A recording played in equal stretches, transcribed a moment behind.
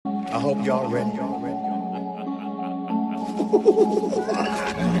I hope y'all ready.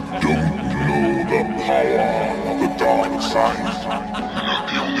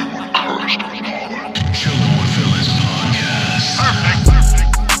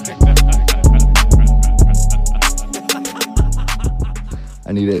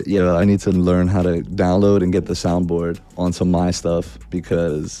 I need to learn how to download and get the soundboard onto my stuff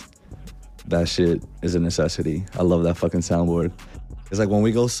because that shit is a necessity. I love that fucking soundboard. It's like when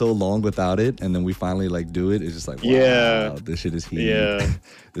we go so long without it and then we finally like do it, it's just like, wow, Yeah. this shit is heat. Yeah.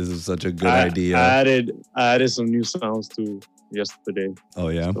 This is such a good idea. I added some new sounds too yesterday. Oh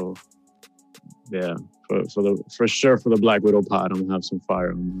yeah. So yeah, for sure for the Black Widow pod, I'm gonna have some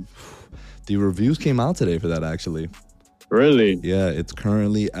fire on that. The reviews came out today for that actually. Really? Yeah, it's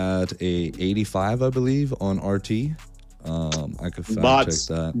currently at a 85, I believe, on RT. I could fact check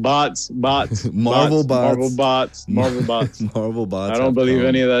that. Bots. Marvel bots. Marvel bots. I don't believe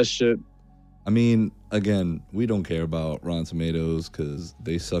any of that shit. I mean, again, we don't care about Rotten Tomatoes because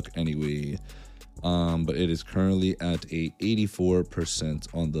they suck anyway. But it is currently at a 84%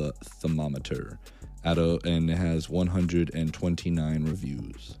 on the thermometer, and it has 129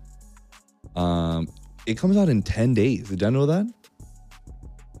 reviews. It comes out in 10 days. Did I know that?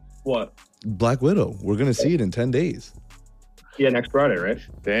 What? Black Widow. We're gonna see it in 10 days. Yeah, next Friday, right?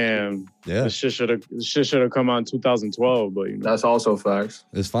 Damn. Yeah. This shit should have come out in 2012, but you know. That's also facts.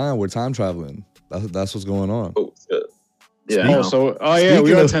 It's fine. We're time traveling. That's what's going on. Oh, shit. Yeah. Yeah, we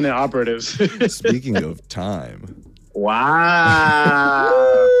Speaking are of- tenant operatives. Speaking of time, Wow.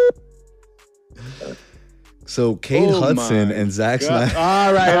 so Kate Oh Hudson my and Zack God. Snyder.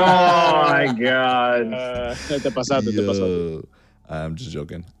 All right. Oh my god. Te pasaste. Yo, I'm just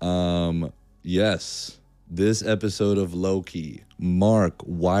joking. Yes, this episode of Loki. Mark,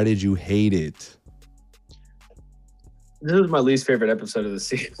 why did you hate it? This is my least favorite episode of the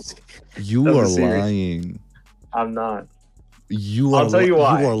series. You Of the are series. lying. I'm not. I'll tell you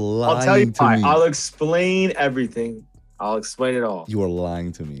why. You are lying I'll tell you to why. me. I'll explain everything. I'll explain it all. You are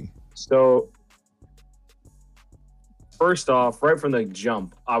lying to me. So, first off, right from the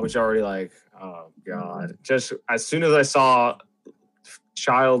jump, I was already like, oh god. Just as soon as I saw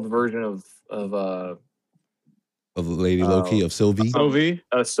child version of Of Lady Loki, of Sylvie. Sylvie.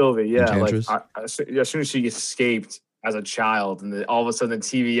 Sylvie, yeah, Enchantress? as soon as she escaped as a child, and then all of a sudden the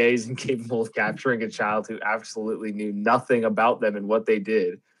TVA is incapable of capturing a child who absolutely knew nothing about them and what they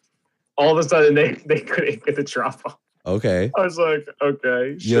did. All of a sudden, they couldn't get the drop off. Okay. I was like,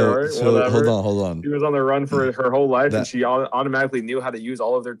 okay, Yo, sure, so whatever. hold on. She was on the run for her whole life, and That- she automatically knew how to use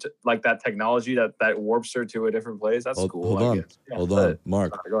all of their that technology that warps her to a different place. That's cool. Hold I on. guess. Yeah, Hold go on, ahead.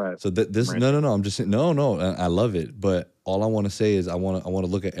 Mark. Sorry, go ahead. So this no. I'm just saying no. I love it, but all I want to say is I want to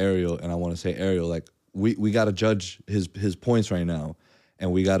look at Ariel and I want to say Ariel, like we got to judge his points right now,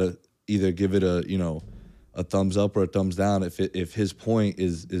 and we got to either give it a thumbs up or a thumbs down if his point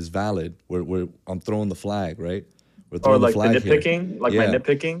is valid. I'm throwing the flag, right? We're Or throwing like the the flag here. nitpicking, like Yeah. my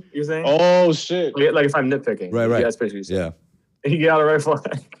nitpicking. You're saying? Oh shit. Like if I'm nitpicking, Right. Yeah, that's basically what you're saying. Yeah, You got a red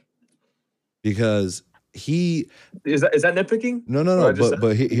flag. because he Is that nitpicking? no. What I just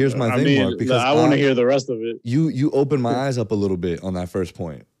But here's my thing, Mark. Because I want to hear the rest of it. you opened my eyes up a little bit on that first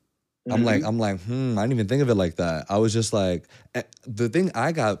point. I'm like, I didn't even think of it like that. I was just like, the thing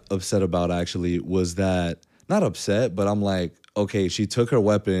I got upset about actually was that, not upset, but I'm like, okay, she took her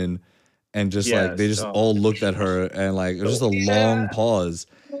weapon and just like, they just all looked at her and like, it was just a long pause.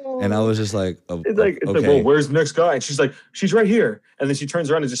 And I was just like, It's like, well, where's the next guy? And she's like, she's right here. And then she turns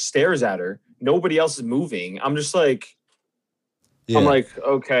around and just stares at her. Nobody else is moving. I'm just like, yeah. I'm like,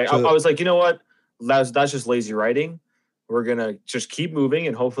 okay. So- I was like, you know what? That's just lazy writing. We're gonna just keep moving,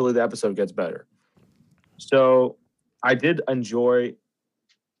 and hopefully the episode gets better. So, I did enjoy,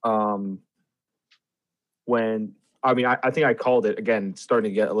 when I think I called it again, starting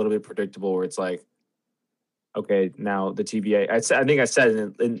to get a little bit predictable, where it's like, okay, now the TVA. I think I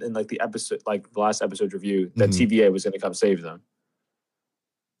said in like the episode, like the last episode review, that Mhm. TVA was gonna come save them.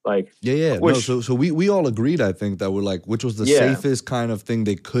 Like Yeah. Which- No, so we all agreed, I think, that we're like, which was the Yeah. safest kind of thing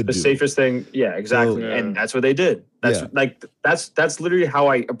they could the do. safest thing, yeah, exactly, So- and that's what they did. That's Yeah. that's literally how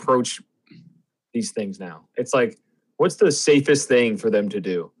I approach these things now. It's like, what's the safest thing for them to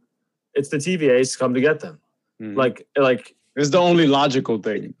do? It's the TVAs to come to get them. Mhm. Like It's the only logical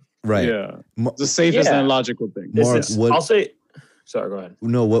thing. Right. Yeah. Ma- The safest Yeah. and logical thing. this Mark, is, what- I'll say. Sorry, go ahead.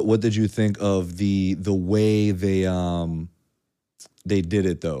 No, what did you think of the way they did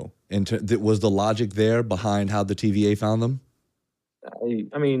it though? Was the logic there behind how the TVA found them?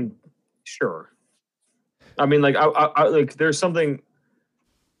 I mean, sure. I mean, like, I like, there's something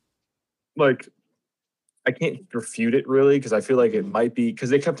like I can't refute it really because I feel like it might be because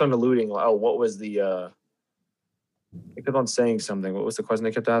they kept on alluding. Oh, what was the? They kept on saying something. What was the question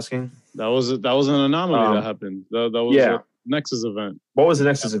they kept asking? That was an anomaly that happened. That was yeah. a Nexus event. What was the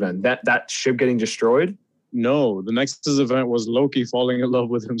Nexus event? That ship getting destroyed? No, the Nexus event was Loki falling in love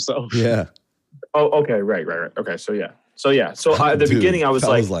with himself. Yeah. Oh, okay, right. Okay, so yeah. So at the Dude, beginning, I was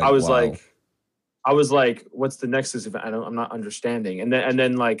like, wow. what's the Nexus event? I'm not understanding. And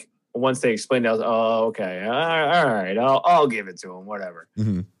then like once they explained it, I was, oh, okay, all right, I'll give it to him, whatever.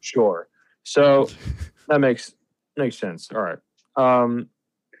 Mm-hmm. Sure. So that makes sense. All right.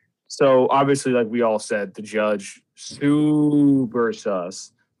 So obviously, like we all said, the judge super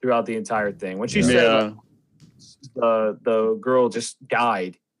sus throughout the entire thing. When she said the girl just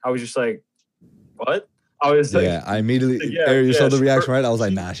died, I was just like, what? I was like, I immediately you saw the reaction, right? I was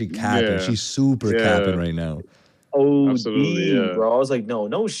like, nah, she capping. She's super capping right now. Oh, absolutely, bro. I was like,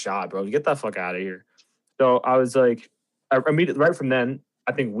 no shot, bro. Get that fuck out of here. So I was like, immediately right from then,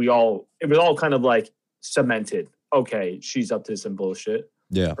 I think it was all kind of like cemented. Okay, she's up to some bullshit.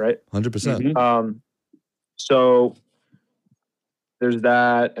 Yeah. Right? 100%. So there's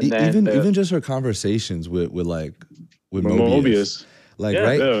that. And then even just her conversations with Mobius. Like,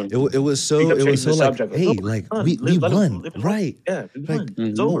 right? Yeah. It was so like, hey, like we won, right? Yeah, we won. Like,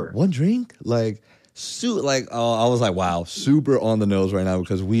 it's over. One drink? Like, I was like, wow, super on the nose right now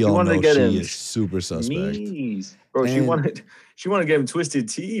because we all know she is super suspect. Bro, she wanted to get him twisted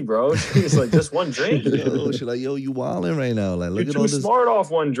tea, bro. She's like, just one drink. She's like, yo, you wilding right now. Like, look You're at all too this. smart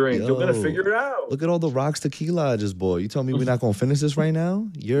off one drink. You're gonna figure it out. Look at all the rocks tequila I just bought. You tell me we're not gonna finish this right now?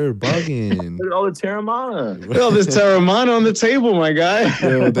 You're bugging. Look at all the Terramana. Look at all this Terramana on the table, my guy.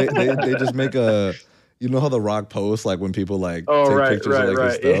 Yo, they just make a. You know how the Rock posts like when people like take pictures of like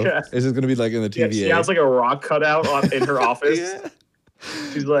his stuff? Yeah. It's just gonna be like in the TVA. Yeah, she has like a rock cutout in her office. Yeah.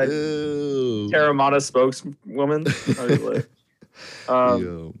 She's like Terramana spokeswoman.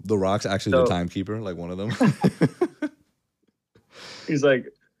 Yo, the Rock's actually the timekeeper, like one of them. He's like,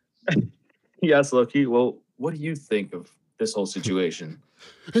 he asked Loki, well, what do you think of this whole situation?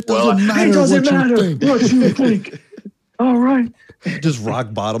 It doesn't matter what you think. All right. Just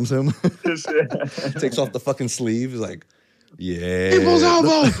rock bottoms him. Takes off the fucking sleeve. He's like, yeah. People's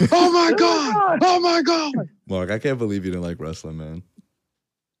elbow. Oh my God. Oh my God. Mark, I can't believe you didn't like wrestling, man.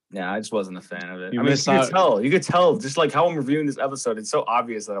 Yeah, I just wasn't a fan of it. You could tell, just like how I'm reviewing this episode, it's so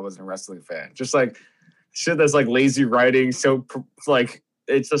obvious that I wasn't a wrestling fan. Just like shit that's like lazy writing. So like,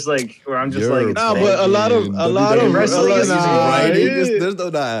 it's just like where I'm just like, nah, but a lot of wrestling is writing.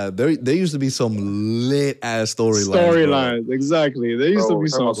 There used to be some lit ass storylines. Exactly. There used to be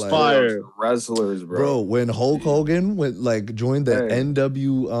some fire wrestlers, bro. Bro, when Hulk Hogan joined the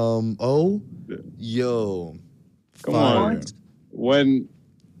NWO, yo, come on. When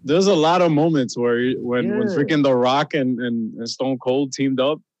there's a lot of moments where when freaking The Rock and Stone Cold teamed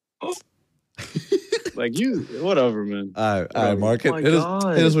up. Like whatever, man. All right, Mark. Hit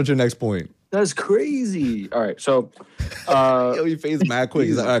us with your next point. That's crazy. All right, so yo, he phased mad quick.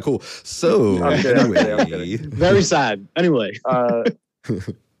 He's like, all right, cool. So anyway. Very sad. Anyway.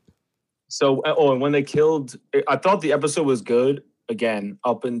 So and when they killed, I thought the episode was good again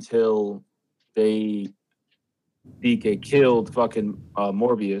up until DK killed fucking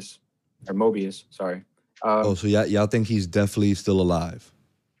Mobius. Sorry. So y'all think he's definitely still alive?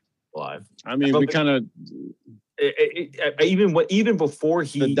 I mean, we kind of even before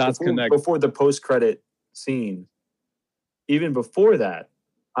before the post-credit scene, even before that,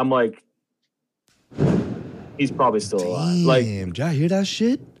 I'm like, he's probably still alive. Like, did y'all hear that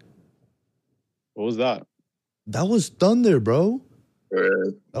shit? What was that? That was thunder, bro.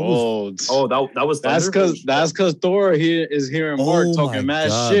 That was thunder? That's because Thor is hearing Mark talking mad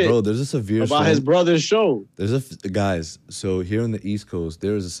shit, bro. There's a severe about his brother's show. Guys. So here on the East Coast,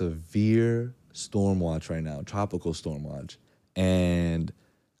 there is a severe storm watch right now, tropical storm watch, and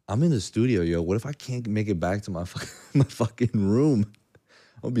I'm in the studio, yo. What if I can't make it back to my fucking room?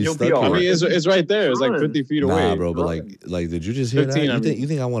 I'll be stuck. I mean, it's right there. It's like 50 feet away. Nah, bro. But like, did you just hear 15, that? You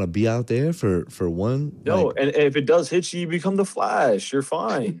think I want to be out there for one? No, and if it does hit you, you become the Flash. You're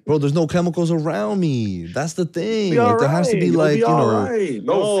fine, bro. There's no chemicals around me. That's the thing. Like, there has to be right.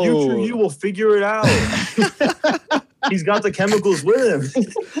 No, future you will figure it out. He's got the chemicals with him.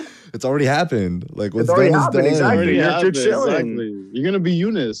 It's already happened. Like, what's done is done. Exactly. You're chilling. Exactly. You're gonna be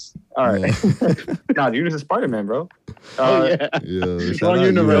Eunice. All right. Eunice is Spider-Man, bro. Yeah. Wrong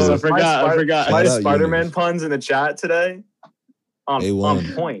universe. I forgot. My Spider-Man puns in the chat today. On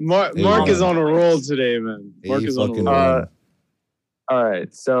point. Mark is on a roll today, man. Mark is on a roll. All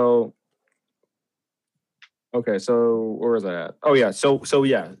right. So. Okay. So where was I at? Oh yeah. So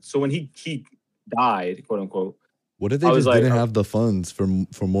when he died, quote unquote. What if they just didn't have the funds for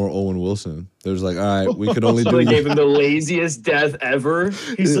more Owen Wilson? They're just like, all right, we could only do. They gave him the laziest death ever.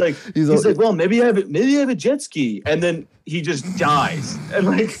 He's like, well, maybe I have a jet ski, and then he just dies, and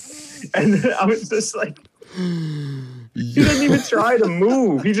then I was just like, he doesn't even try to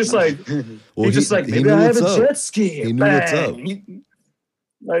move. He just like, maybe I have a jet ski. He knew what's up.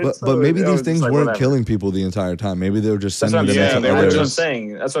 But maybe these things weren't killing people the entire time. Maybe they were just sending them. That's what I'm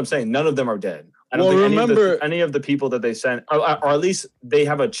saying. That's what I'm saying. None of them are dead. I don't think any of the people that they sent, or at least they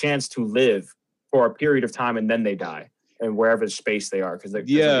have a chance to live for a period of time and then they die, and wherever space they are. Because at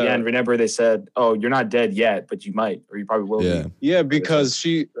the end, remember they said, "Oh, you're not dead yet, but you might, or you probably will." Yeah, be. Yeah, because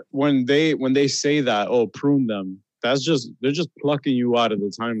when they say that, "Oh, prune them," they're just plucking you out of the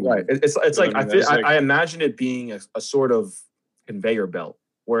timeline. Right. It's like I imagine it being a sort of conveyor belt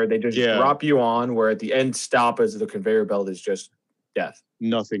where they just drop you on, where at the end stop as the conveyor belt is just death.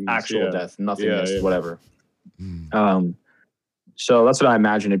 Nothing. Actual death. Nothingness. Whatever. So that's what I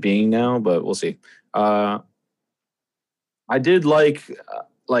imagine it being now, but we'll see. I did like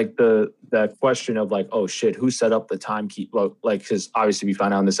that question of like, oh shit, who set up the timekeep? Well, like, because obviously we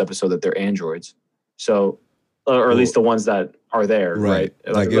found out in this episode that they're androids. So, or at least the ones that are there, right?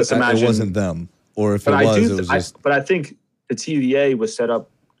 Like let's imagine it wasn't them, or if it was just. But I think the TVA was set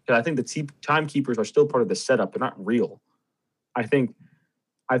up. Because I think the timekeepers are still part of the setup. They're not real. I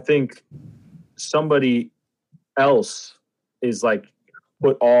think somebody else is like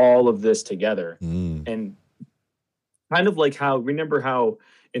put all of this together, and kind of like remember how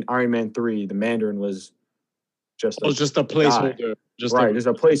in Iron Man 3 the Mandarin was just a placeholder, just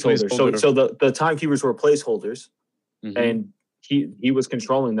a placeholder. So the timekeepers were placeholders, and he was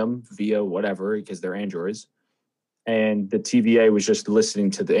controlling them via whatever because they're androids. And the TVA was just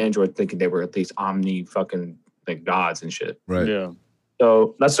listening to the android, thinking they were at least fucking like gods and shit. Right. Yeah.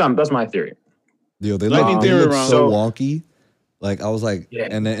 So that's my theory. Yo, they look so wonky. Like I was like,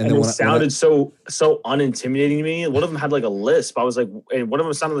 and then it sounded so unintimidating to me. One of them had like a lisp. I was like, and one of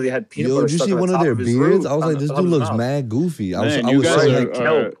them sounded like they had peanut butter. Did you see one of their beards? I was like, this dude looks mad goofy. I was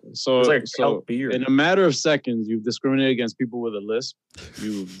so in a matter of seconds, you've discriminated against people with a lisp.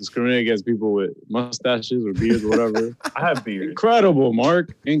 You've discriminated against people with mustaches or beards or whatever. I have beards. Incredible,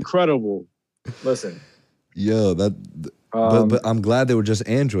 Mark. Incredible. Listen. Yo, but I'm glad they were just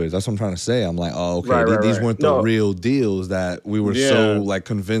androids. That's what I'm trying to say. I'm like, oh, okay, these weren't the real deals that we were so like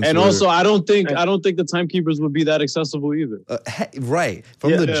convinced. And also, I don't think the timekeepers would be that accessible either. Right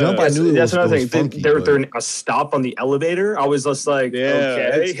from the jump, I knew that's another thing. Funky, they're a stop on the elevator. I was just like,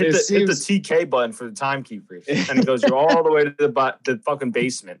 okay, hit the TK button for the timekeepers, and it goes you all the way to the fucking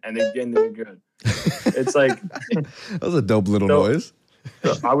basement, and then you're good. It's like that was a dope little noise.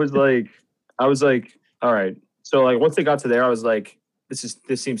 So I was like, all right. So like once they got to there, I was like, this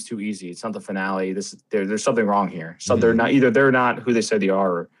seems too easy. It's not the finale. There's something wrong here. So they're not who they said they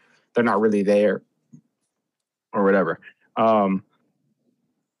are, or they're not really there, or whatever.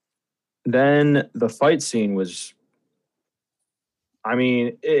 Then the fight scene was, I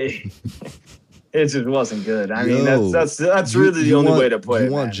mean, it just wasn't good. I mean, that's really the only way to put it.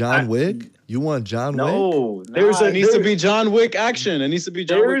 You want John Wick? You want John Wick? No, it needs to be John Wick action. It needs to be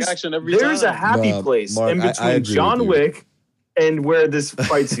John Wick action every time. There's a happy place in between John Wick and where this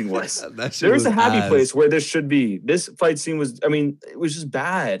fight scene was. There's a happy place where this should be. This fight scene was, I mean, it was just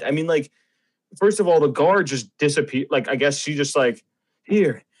bad. I mean, like, first of all, the guard just disappeared. Like, I guess she just like,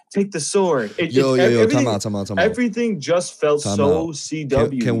 here, take the sword. Time out. Everything just felt so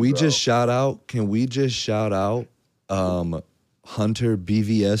CW. Can we just shout out Hunter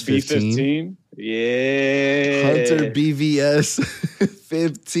BVS 15? Yeah. Hunter BVS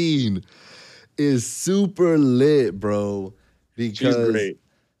 15 is super lit, bro. Because she's great.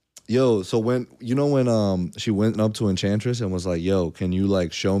 Yo, so when she went up to Enchantress and was like, yo, can you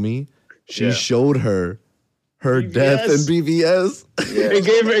like show me? She showed her BVS. Death in BVS. Yeah. It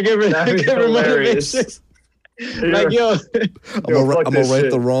gave her motivation. Like, yo, I'm gonna right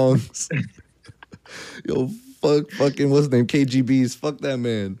the wrongs. Yo, fucking what's his name? KGB's. Fuck that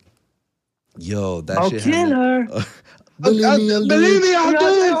man. Yo, that shit. I'll kill her. Believe me, I'll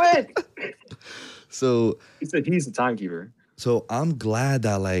do it. So he said he's the timekeeper. So I'm glad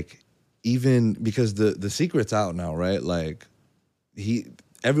that like even because the secret's out now, right? Like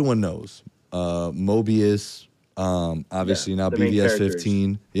everyone knows. Mobius, obviously now BVS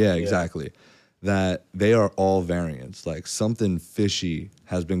 15. Yeah, exactly. That they are all variants. Like something fishy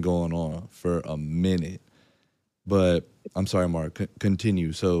has been going on for a minute. But I'm sorry, Mark.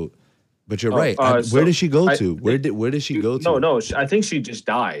 Continue. So, but you're right. Where did she go to? Where did she go to? No. I think she just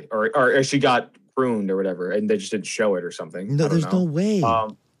died, or she got pruned or whatever, and they just didn't show it or something. No, there's no way.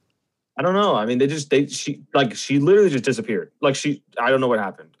 I don't know. I mean, she literally just disappeared. Like I don't know what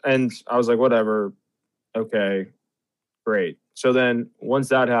happened. And I was like, whatever. Okay, great. So then once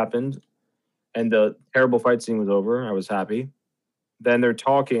that happened and the terrible fight scene was over, I was happy. Then they're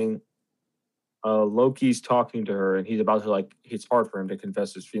talking. Loki's talking to her and he's about to like, it's hard for him to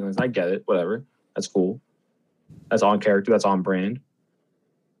confess his feelings. I get it. Whatever. That's cool. That's on character. That's on brand.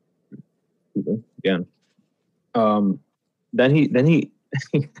 Again. Then he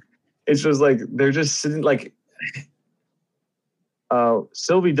it's just like they're just sitting like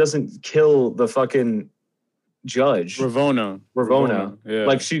Sylvie doesn't kill the fucking judge. Ravonna. Yeah.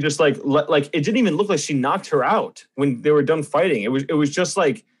 Like she just like it didn't even look like she knocked her out when they were done fighting. It was just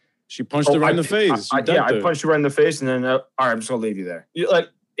like she punched her right in the face. I punched her right in the face and then all right, I'm just gonna leave you there. Like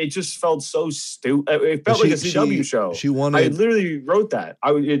it just felt so stupid. It felt like a CW show. She wanted. I literally wrote that.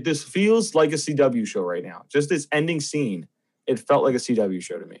 This feels like a CW show right now. Just this ending scene. It felt like a CW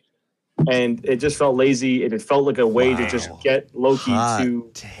show to me, and it just felt lazy. And it felt like a way to just get Loki to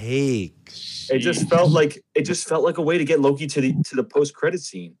take. It just felt like a way to get Loki to the post credit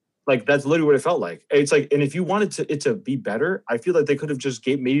scene. Like that's literally what it felt like. It's like, and if you wanted it to be better, I feel like they could have just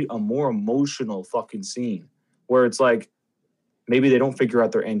made a more emotional fucking scene where it's like. Maybe they don't figure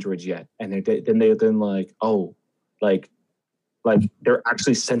out their androids yet, and then like, oh, like they're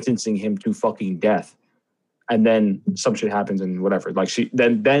actually sentencing him to fucking death, and then some shit happens and whatever. Like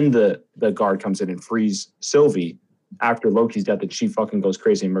then the guard comes in and frees Sylvie after Loki's death, and she fucking goes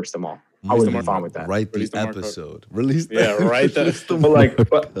crazy and murks them all. I would have been fine with that. Write the episode. Release. Yeah, right. But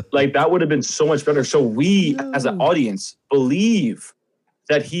that would have been so much better. So we, as an audience, believe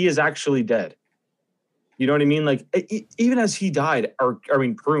that he is actually dead. You know what I mean? Like even as he died,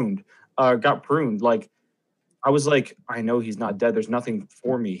 got pruned. Like I was like, I know he's not dead. There's nothing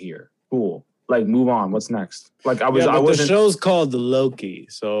for me here. Cool. Like move on. What's next? Like I wasn't. The show's called Loki,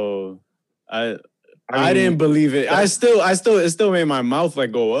 so I didn't believe it. It still made my mouth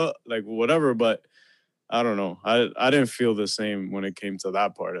like go up, like whatever. But I don't know. I didn't feel the same when it came to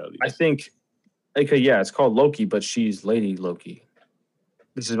that part at least. I think, okay, yeah, it's called Loki, but she's Lady Loki.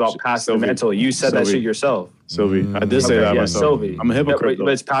 This is about passing the mantle. You said that shit yourself. Sylvie. I did say that myself. Sylvie. I'm a hypocrite. But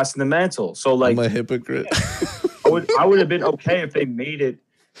it's passing the mantle. So like I'm a hypocrite. I would have been okay if they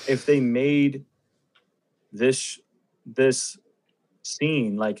made this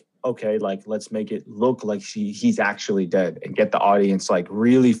scene like, okay, like let's make it look like he's actually dead and get the audience like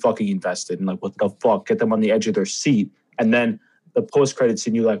really fucking invested and like what the fuck, get them on the edge of their seat. And then the post-credit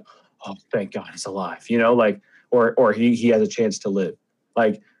scene, you're like, oh thank God he's alive, you know, like or he has a chance to live.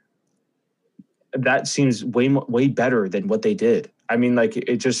 Like that seems way better than what they did. I mean, like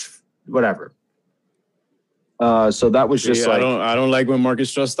it just whatever. So that was just like I don't like when Mark is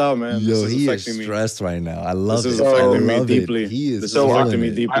stressed out, man. Yo, he is stressed right now. I love this it. This is affecting me deeply. He is affecting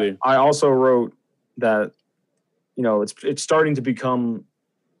me deeply. I also wrote that, you know, it's starting to become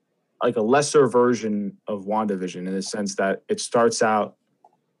like a lesser version of WandaVision in the sense that it starts out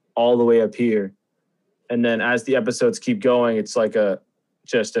all the way up here, and then as the episodes keep going, it's like a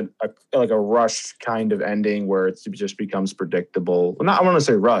rushed kind of ending where it just becomes predictable. Well, I want to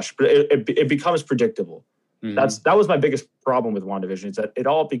say rush, but it becomes predictable. Mm-hmm. That was my biggest problem with WandaVision, is that it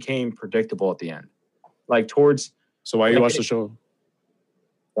all became predictable at the end. Like towards. So why you watch the show?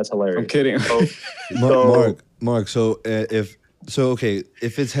 That's hilarious. I'm kidding. Mark. So if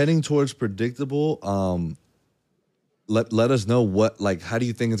it's heading towards predictable, let us know how do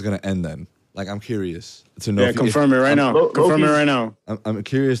you think it's gonna end then? Like I'm curious to know. Yeah, confirm it right now. Confirm it right now. I'm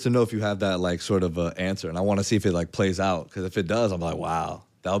curious to know if you have that like sort of answer, and I want to see if it like plays out. Because if it does, I'm like, wow,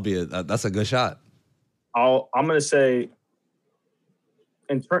 that's a good shot. I'm gonna say,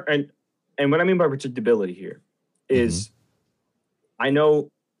 and what I mean by predictability here is, I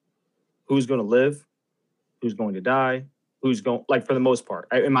know who's going to live, who's going to die, who's going, like for the most part,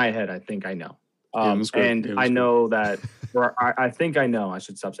 in my head, I think I know. And I know that, or I think I know. I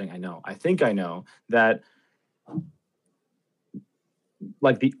should stop saying I know. I think I know that,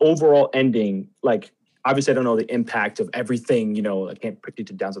 like the overall ending, like obviously I don't know the impact of everything. You know, I can't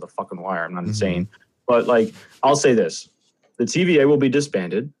predict it down to the fucking wire. I'm not insane. But like, I'll say this: the TVA will be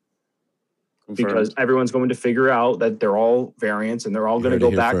disbanded because everyone's going to figure out that they're all variants and they're all going to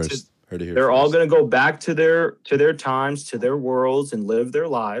go back to. They're all going to go back to their times, to their worlds, and live their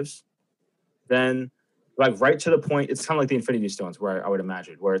lives. Then, like right to the point, it's kind of like the Infinity Stones, where I would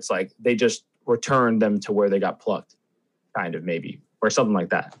imagine, where it's like they just return them to where they got plucked, kind of maybe, or something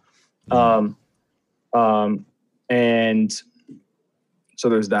like that. And so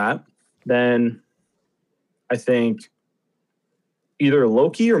there's that. Then I think either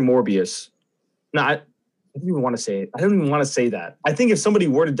Loki or Morbius. No, I don't even want to say it. I don't even want to say that. I think if somebody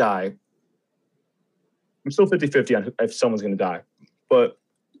were to die, I'm still 50-50 on if someone's gonna die, but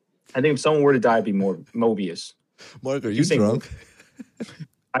I think if someone were to die, it'd be more Mobius. Mark, are you drunk?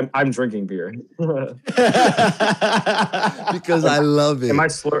 I'm drinking beer. Because I love it. Am I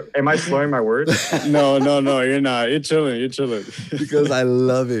slurring my words? No, you're not. You're chilling. Because I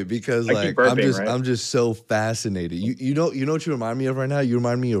love it. Because like burping, I'm just so fascinated. You know what you remind me of right now? You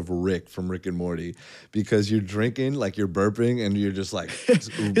remind me of Rick from Rick and Morty. Because you're drinking, like you're burping, and you're just like he's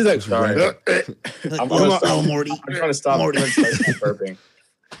like, sorry. I'm trying to stop burping.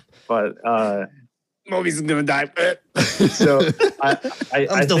 But Moby's gonna die. So I'm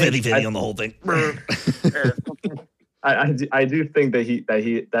still 50-50 on the whole thing. I do think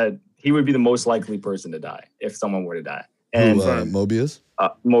that he would be the most likely person to die if someone were to die. And Mobius?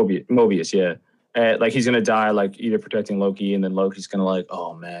 Mobius, yeah. Like he's gonna die, like either protecting Loki, and then Loki's gonna like,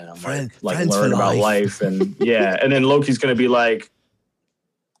 oh man, I'm like learn about life, and yeah, and then Loki's gonna be like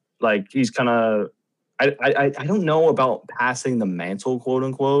he's kind of, I don't know about passing the mantle, quote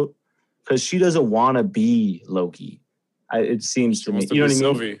unquote, because she doesn't want to be Loki. It seems to me, you know what I mean?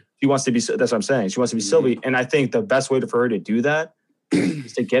 Sylvie. She wants to be. That's what I'm saying. She wants to be Sylvie, and I think the best way for her to do that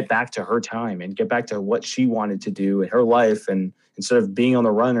is to get back to her time and get back to what she wanted to do in her life, and instead of being on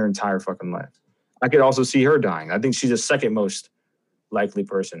the run her entire fucking life. I could also see her dying. I think she's the second most likely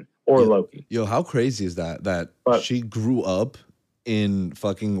person, or Loki. Yo, how crazy is that? But she grew up in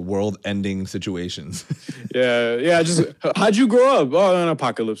fucking world-ending situations. yeah. Just how'd you grow up? Oh, in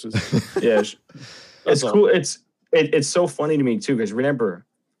apocalypses. Yeah, it's cool. It's so funny to me too, because remember,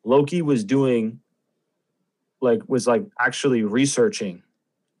 Loki was actually researching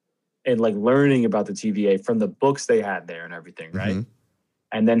and like learning about the TVA from the books they had there and everything, right? Mm-hmm.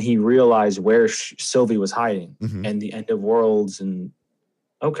 And then he realized where Sylvie was hiding and the end of worlds, and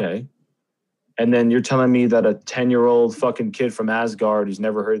okay. And then you're telling me that a 10-year-old fucking kid from Asgard who's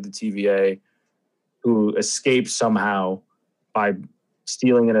never heard of the TVA, who escaped somehow by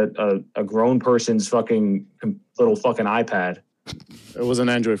stealing a grown person's fucking little fucking iPad. It was an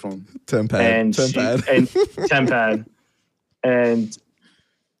Android phone. Tempad. And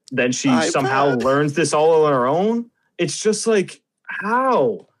then she somehow learns this all on her own. It's just like,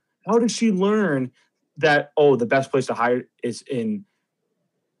 how did she learn that, the best place to hide is in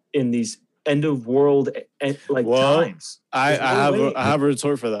these end of world times? I have a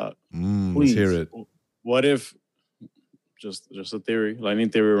retort for that. Let's hear it. What if, just a theory, lightning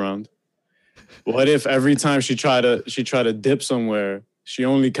theory round. What if every time she tried to dip somewhere, she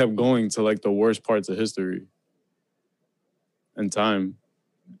only kept going to like the worst parts of history and time?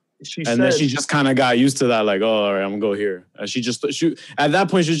 Then she just kind of got used to that, like, all right, I'm gonna go here. And she at that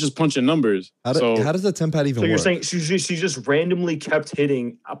point, she was just punching numbers. How does the Tempad even work? So you're saying she just randomly kept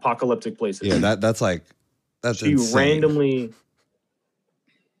hitting apocalyptic places? Yeah, that's she insane. randomly.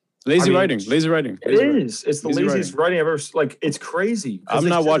 Lazy writing. It is. It's the laziest writing I've ever. Like, it's crazy. I'm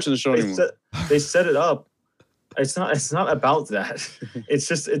not watching the show anymore. They set it up. It's not about that.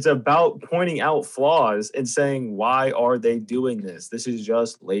 It's about pointing out flaws and saying, why are they doing this? This is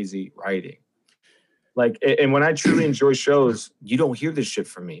just lazy writing. Like, and when I truly enjoy shows, you don't hear this shit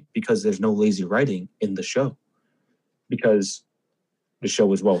from me because there's no lazy writing in the show, because the show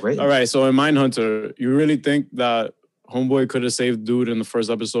was well written. All right. So in Mindhunter, you really think that Homeboy could have saved dude in the first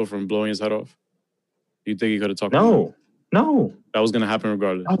episode from blowing his head off? You think he could have talked? No. That was going to happen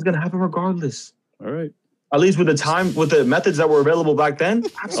regardless. All right. At least with the methods that were available back then.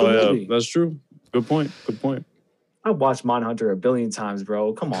 Absolutely. Oh, yeah, that's true. Good point. I watched Mindhunter 1 billion times,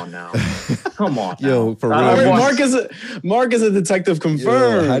 bro. Come on now. Yo, for real. Mark is a detective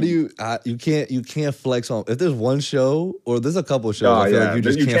confirmed. Yo, how do you can't flex on, if there's one show or there's a couple shows, I feel like you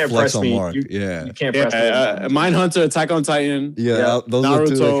just can't flex on Mark. You can't press me. Mindhunter, Attack on Titan. Yeah, those Naruto, are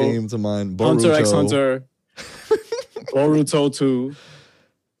two that came to mind. Boruto. Hunter x Hunter. Boruto 2.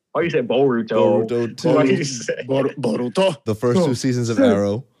 Why you say Boruto? Boruto 2. Why you say Boruto. The first 2 seasons of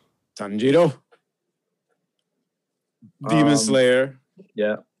Arrow. Tanjiro. Demon Slayer.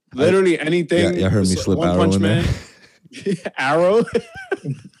 Yeah. Literally anything. Yeah, I heard me slip One Arrow Punch in Man. Arrow.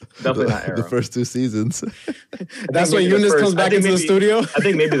 Definitely not Arrow. The first 2 seasons. That's when Eunice comes back into the studio. I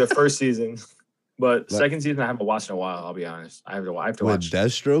think maybe the first season. But second season, I haven't watched in a while, I'll be honest. I have to watch. With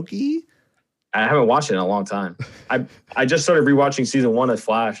Deathstroke? I haven't watched it in a long time. I just started rewatching season 1 of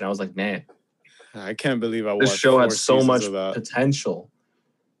Flash, and I was like, man, I can't believe I watched this show had so much potential.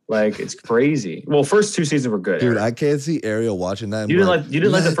 Like, it's crazy. Well, first 2 seasons were good. Dude, I can't see Ariel watching that. You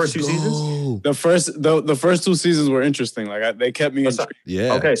didn't like the first 2 seasons? The first 2 seasons were interesting. Like, they kept me intrigued.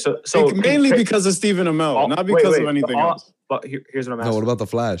 Yeah. Okay, so mainly because of Stephen Amell, not because of anything else. But here's what I'm asking. No, what about the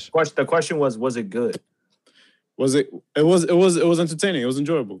Flash? The question was it good? Was it? It was entertaining. It was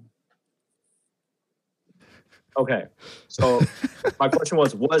enjoyable. Okay. So my question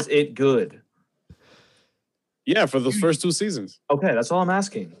was it good? Yeah, for those first 2 seasons. Okay, that's all I'm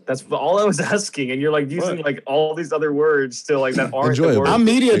asking. That's all I was asking. And you're like using like all these other words still like that aren't Enjoyable. the words. I'm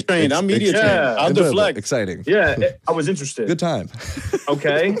media trained. I'm media trained. Yeah. I'll Enjoyable, deflect. exciting. Yeah, I was interested. Good time.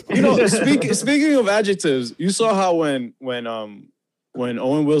 Okay. You know, speaking of adjectives, you saw how when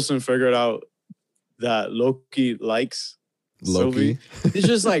Owen Wilson figured out that Loki likes Loki. Sylvie, it's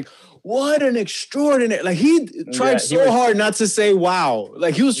just like, what an extraordinary, like he tried he was hard not to say wow.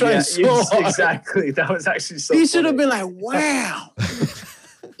 Like he was trying so hard. Exactly. That was actually so He should have funny. been like, wow.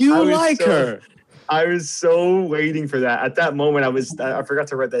 I You was like her. I was so waiting for that. At that moment, I forgot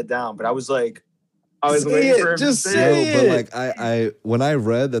to write that down, but I was like, I was Say waiting it, for him just to say say it. No, but like I when I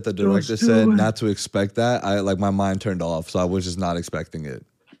read that the director said not to expect that, I like my mind turned off, so I was just not expecting it.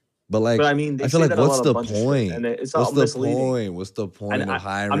 But like, But I mean, they I feel say like, that a what's lot the of bunch of shit, point? and it's all What's the misleading. point? What's the point And of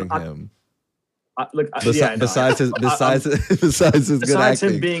hiring him? Besides Besides his good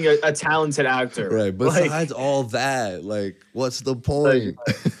acting, him being a talented actor, right? Besides all that, like, what's the point?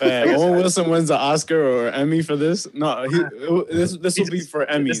 Owen Wilson wins the Oscar or Emmy for this. No, this will be for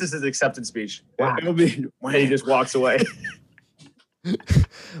Emmy. This is his acceptance speech. Wow. It'll be. And he just walks away.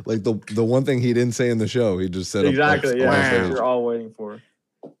 Like the one thing he didn't say in the show, he just said Exactly. Yeah, on that's what stage. you're all waiting for.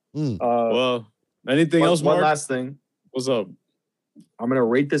 Well, anything else, One Mark? last thing. What's up? I'm gonna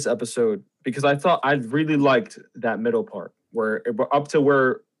rate this episode because I really liked that middle part where up to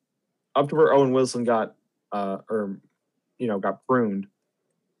where Owen Wilson got got pruned.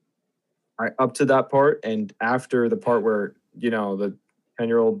 Up to that part, and after the part where the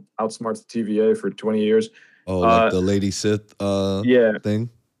 10-year-old outsmarts the TVA for 20 years. Oh, like the Lady Sith thing.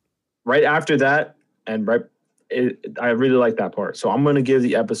 Right after that, and I really like that part. So I'm gonna give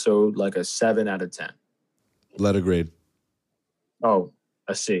the episode like a 7 out of 10. Letter grade. Oh,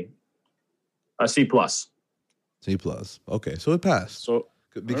 a C. A C plus. C plus. Okay, so it passed. So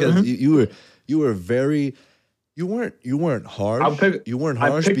because you were very, you weren't harsh. You weren't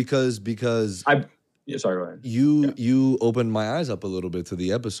harsh because Yeah, sorry, go ahead. you opened my eyes up a little bit to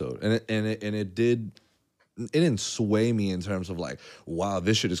the episode, and it didn't sway me in terms of like, wow,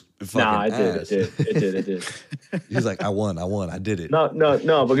 this shit is fucking ass. It did. He's like, I won, I did it. No,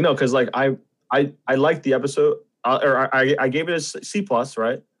 because like I liked the episode, or I gave it a C plus,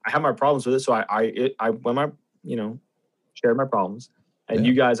 right? I have my problems with it, so I when I shared my problems, and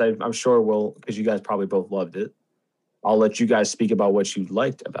you guys, I'm sure will, because you guys probably both loved it. I'll let you guys speak about what you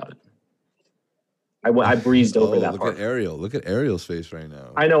liked about it. I breezed over that part. Look at Ariel's face right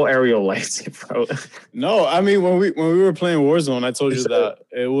now. I know Ariel likes it, bro. No, I mean when we were playing Warzone, I told you that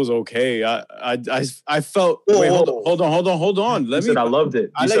it was okay. I felt. Whoa, wait, whoa. hold on. You said I loved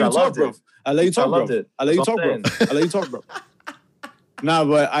it. I let you talk, bro. I let you talk, bro. Nah,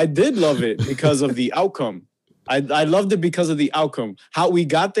 but I did love it because of the outcome. I loved it because of the outcome. How we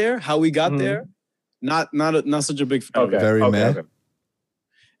got there. There. Not such a big fan. Okay. Very mad. Okay.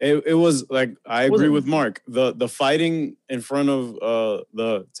 It was like, I agree with Mark. The fighting in front of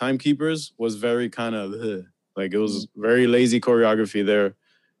the timekeepers was very kind of like, it was very lazy choreography there.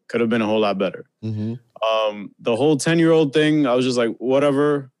 Could have been a whole lot better. Mm-hmm. The whole 10-year-old thing, I was just like,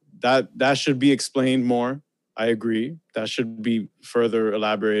 whatever. That should be explained more. I agree. That should be further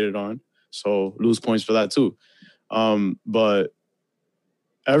elaborated on. So lose points for that too. But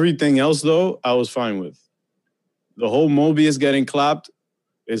everything else though, I was fine with. The whole Mobius getting clapped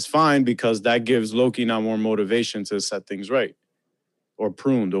is fine because that gives Loki now more motivation to set things right or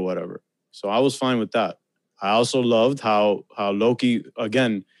pruned or whatever. So I was fine with that. I also loved how Loki,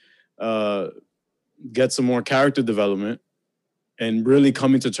 again, gets some more character development and really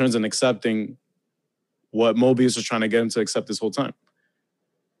coming to terms and accepting what Mobius was trying to get him to accept this whole time.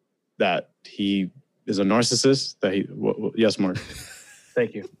 That he is a narcissist, yes, Mark.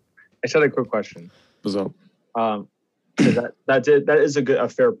 Thank you. I just had a quick question. What's up? That is a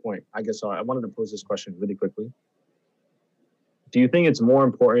fair point. I guess I wanted to pose this question really quickly. Do you think it's more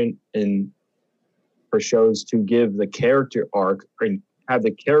important for shows to give the character arc and have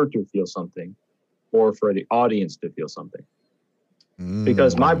the character feel something, or for the audience to feel something?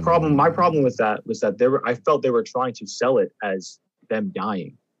 Because my problem with that was that I felt they were trying to sell it as them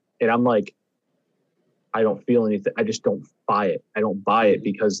dying, and I'm like, I don't feel anything. I just don't buy it. I don't buy it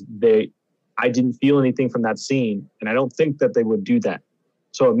because I didn't feel anything from that scene, and I don't think that they would do that.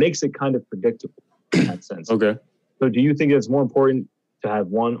 So it makes it kind of predictable in that sense. Okay. So do you think it's more important to have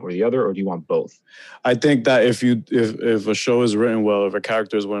one or the other, or do you want both? I think that if a show is written well, if a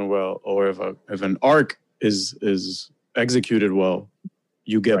character is written well, or if an arc is executed well,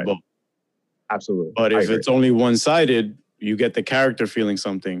 you get both. Absolutely. But if it's only one-sided, you get the character feeling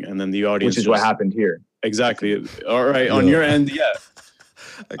something, and then the audience. Which is what happened here. Exactly. All right. On Yo. your end, yeah.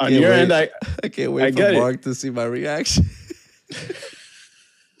 I On your wait. end, I can't wait get for it. Mark to see my reaction.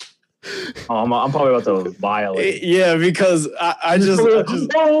 I'm probably about to violate. Yeah, because I just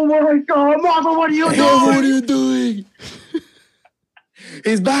oh my God, Marvel, what are you Marvel, what are doing? you doing?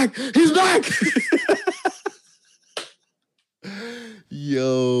 he's back. He's back.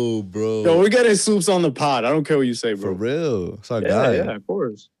 Yo, bro. Yo, we're getting Soups on the pod. I don't care what you say, For bro. real. It's our Yeah, guy. yeah, of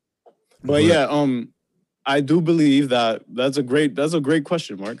course. But yeah, I do believe that's a great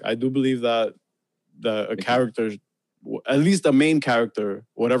question, Mark. I do believe that a character, at least the main character,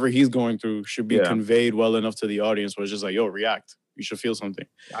 whatever he's going through, should be conveyed well enough to the audience where it's just like, yo, react. You should feel something.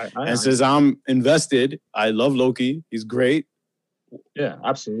 And since I'm invested, I love Loki. He's great. Yeah,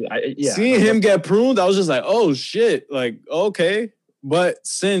 absolutely. Seeing him get pruned, I was just like, oh shit, like, okay. But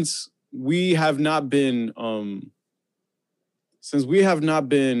since we have not been,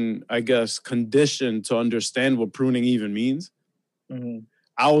 I guess, conditioned to understand what pruning even means,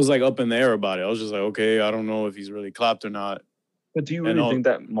 I was like up in the air about it. I was just like, okay, I don't know if he's really clapped or not. But do you really think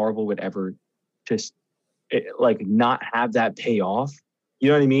that Marvel would ever just not have that pay off? You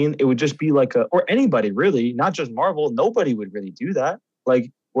know what I mean? It would just be like or anybody really, not just Marvel. Nobody would really do that.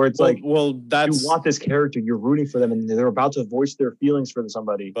 Like where it's that's you want this character, you're rooting for them, and they're about to voice their feelings for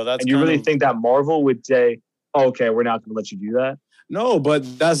somebody. But that's and you really think that Marvel would say, oh, "Okay, we're not going to let you do that"? No,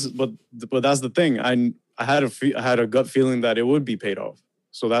 but that's the thing. I had a gut feeling that it would be paid off,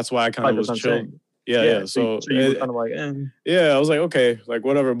 so that's why I kind of was chill. Yeah. So you were kind of like, yeah, I was like, okay, like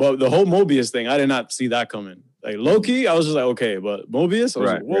whatever. But the whole Mobius thing, I did not see that coming. Like Loki, I was just like, okay, but Mobius, I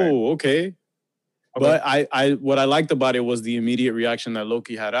was like, whoa, okay. But I what I liked about it was the immediate reaction that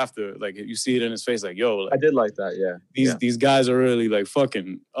Loki had after. Like you see it in his face, like, yo, like, I did like that, yeah. These guys are really like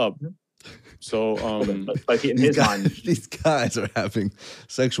fucking up. So like in his mind, these guys are having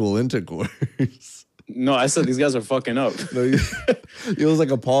sexual intercourse. No, I said these guys are fucking up. No, it was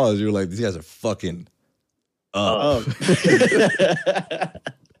like a pause. You were like, these guys are fucking up.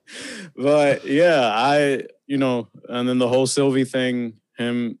 But yeah, and then the whole Sylvie thing,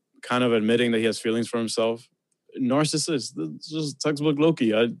 him kind of admitting that he has feelings for himself. Narcissist. It's just textbook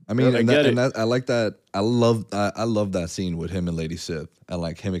Loki. I get it. I like that. I love that scene with him and Lady Sif, and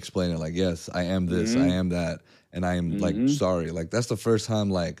like him explaining, like, yes, I am this, I am that, and I am like sorry. Like that's the first time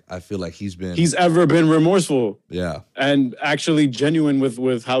like I feel like he's ever been remorseful. Yeah, and actually genuine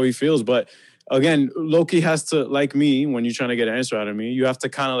with how he feels. But again, Loki has to, like me, when you're trying to get an answer out of me, you have to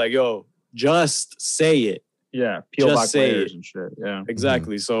kind of like, yo, just say it. Yeah, peel just back say layers it. and shit. Yeah,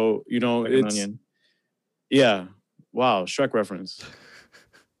 exactly. So like it's an onion. Yeah. Wow, Shrek reference.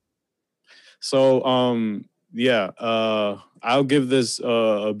 So I'll give this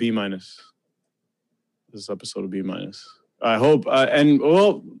a B-. This episode a B-. I hope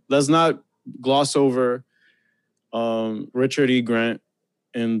let's not gloss over Richard E. Grant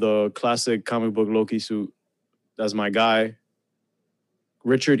in the classic comic book Loki suit. That's my guy.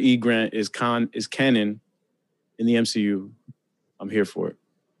 Richard E. Grant is canon in the MCU. I'm here for it.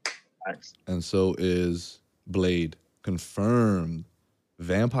 Thanks. And so is Blade. Confirmed.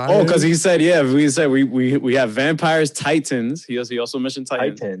 Vampires? Oh, because he said, we have vampires, titans. He also mentioned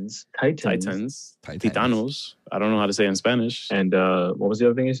titans. Titanos. I don't know how to say it in Spanish. And what was the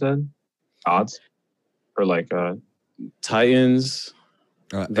other thing he said? Gods? Or like titans,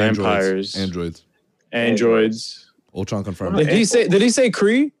 vampires, androids. Ultron confirmed. Did he say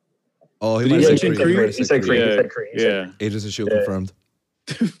Kree? Oh, he might have said Kree. He said Kree. Yeah. Agents of S.H.I.E.L.D. confirmed.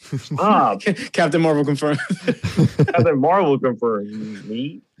 Captain Marvel confirmed. Captain Marvel confirmed.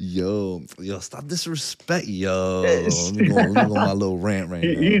 Me? Yo, stop disrespect, yo. Let me go on my little rant right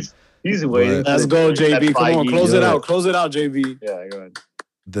now. He's waiting. Let's go, JB. Come on, close it out. Close it out, JB. Yeah, go ahead.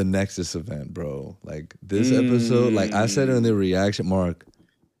 The Nexus event, bro. Like this episode, like I said in the reaction, Mark,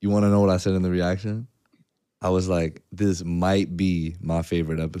 you want to know what I said in the reaction? I was like, this might be my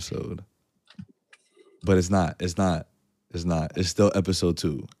favorite episode. But it's not. It's still episode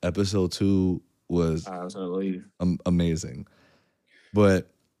 2. Episode 2 was I was gonna leave. Amazing.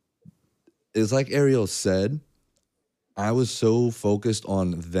 But it's like Ariel said, I was so focused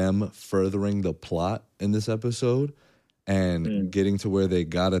on them furthering the plot in this episode and getting to where they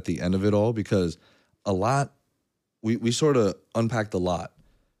got at the end of it all, because a lot, we sort of unpacked a lot,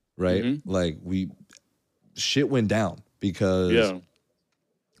 right? Mm-hmm. Like shit went down because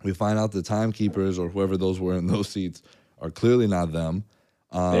we find out the timekeepers or whoever those were in those seats are clearly not them.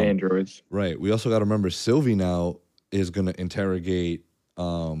 The androids. Right. We also got to remember Sylvie now is going to interrogate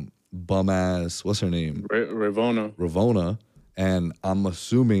bum-ass, what's her name? Ravonna. And I'm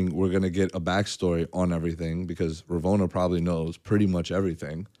assuming we're going to get a backstory on everything because Ravonna probably knows pretty much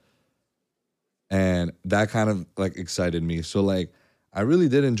everything. And that kind of like excited me. So like I really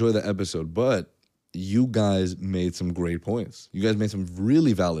did enjoy the episode, but you guys made some great points. You guys made some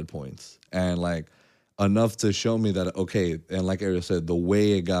really valid points. And like enough to show me that, okay, and like Ariel said, the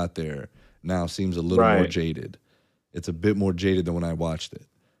way it got there now seems a little more jaded. It's a bit more jaded than when I watched it.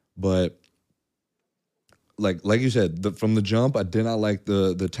 But like you said, from the jump, I did not like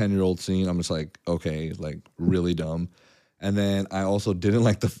the 10-year-old scene. I'm just like, okay, like really dumb. And then I also didn't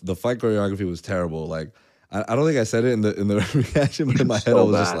like the fight choreography was terrible. Like I don't think I said it in the reaction, but in my head I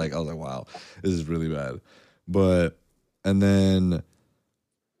was just like, wow, this is really bad. But other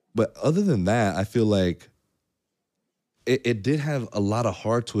than that, I feel like it did have a lot of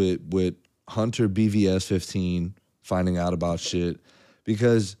heart to it with Hunter BVS 15 finding out about shit,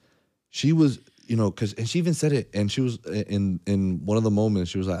 because she was, and she even said it, and she was in one of the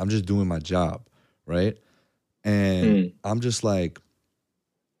moments, she was like, I'm just doing my job, right? And I'm just like,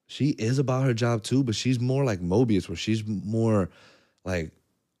 she is about her job too, but she's more like Mobius, where she's more like,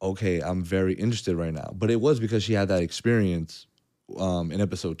 okay, I'm very interested right now. But it was because she had that experience in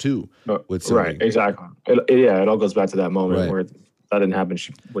episode 2 with Sylvie. Right, exactly. It all goes back to that moment where if that didn't happen,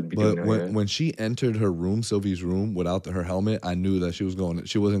 she wouldn't be doing it. When she entered her room, Sylvie's room, without her helmet, I knew that she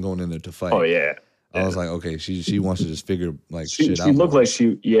wasn't going in there to fight. Oh yeah. I was like, okay, she wants to just figure like shit out. She looked like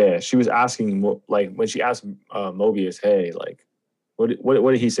she was asking, like when she asked Mobius, hey, like,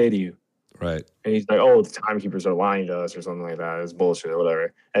 what did he say to you? Right. And he's like, oh, the timekeepers are lying to us or something like that. It's bullshit or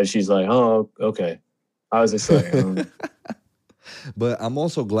whatever. And she's like, oh, okay. I was just like, But I'm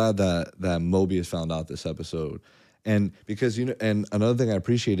also glad that Mobius found out this episode. And because, and another thing I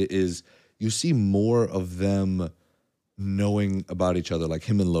appreciate is you see more of them knowing about each other, like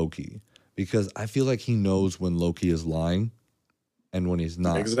him and Loki. Because I feel like he knows when Loki is lying and when he's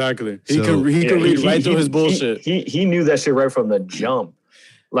not. Exactly. He can read right through his bullshit. He knew that shit right from the jump.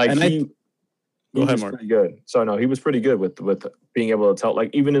 Like he was pretty good. So no, he was pretty good with being able to tell.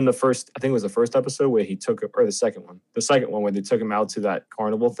 Like even in the first, I think it was the first episode where he took, or the second one where they took him out to that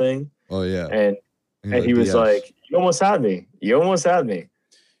carnival thing. Oh yeah. And he was like, "You almost had me. You almost had me."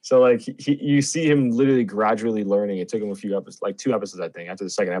 So like you see him literally gradually learning. It took him a few episodes, like 2 episodes, I think. After the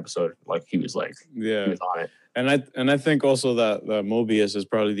second episode, like he was like, he was on it. And I think also that Mobius is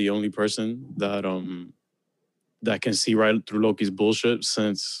probably the only person that can see right through Loki's bullshit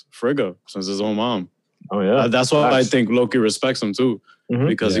since Frigga, since his own mom. Oh yeah, that's why I think Loki respects him too,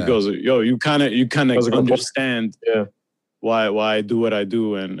 because he goes, "Yo, you kind of understand why I do what I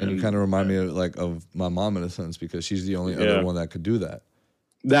do," and you kind of remind me of my mom in a sense, because she's the only other one that could do that.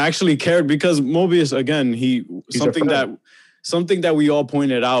 That actually cared, because Mobius, again, he's something that we all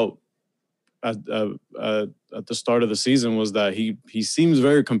pointed out at the start of the season was that he seems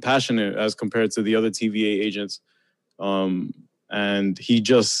very compassionate as compared to the other TVA agents, and he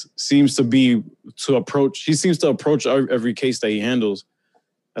just seems to approach every case that he handles,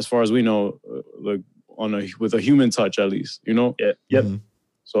 as far as we know, with a human touch at least, Yeah. Yep. Mm-hmm.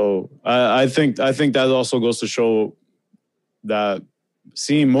 So I think that also goes to show that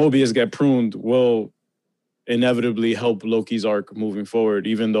seeing Mobius get pruned will inevitably help Loki's arc moving forward,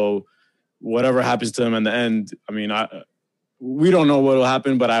 even though whatever happens to him in the end, I mean, we don't know what will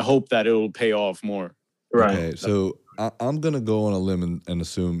happen, but I hope that it will pay off more. Right. Okay, so I'm going to go on a limb and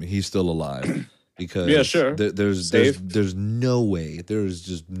assume he's still alive, because there's no way, there's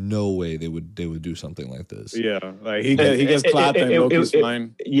just no way they would do something like this. Yeah, like he gets clapped and Loki's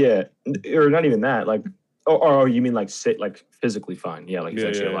fine. Yeah, or not even that, like, or you mean like physically fine? Yeah, like he's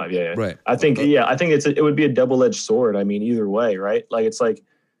actually alive. Yeah, right. I think it would be a double-edged sword. I mean, either way, right? Like it's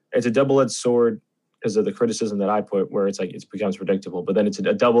a double-edged sword because of the criticism that I put, where it's like it becomes predictable. But then it's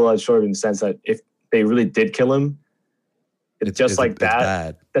a double-edged sword in the sense that if they really did kill him, it's that.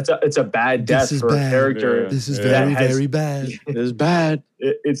 Bad. It's a bad death for a character. This is very, very bad. This is bad.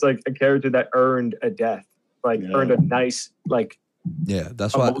 It's like a character that earned a death, earned a nice Yeah,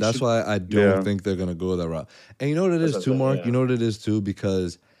 that's why I don't think they're gonna go that route. And you know what it is too, Mark? You know what it is too,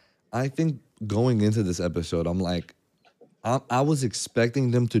 because I think going into this episode, I'm like, I was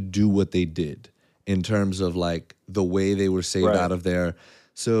expecting them to do what they did in terms of like the way they were saved out of there.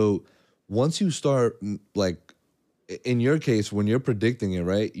 So once you start, like in your case, when you're predicting it,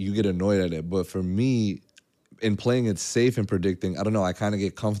 right, you get annoyed at it. But for me, in playing it safe and predicting, I don't know, I kind of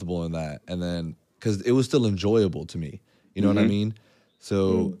get comfortable in that, and then because it was still enjoyable to me. You know what I mean?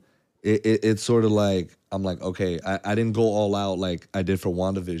 So it's sort of like, I'm like, okay, I didn't go all out like I did for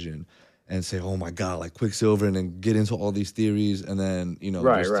WandaVision and say, oh my God, like Quicksilver, and then get into all these theories, and then,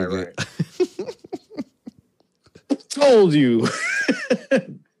 right. Told you.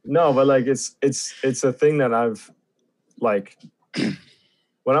 No, but like it's a thing that I've like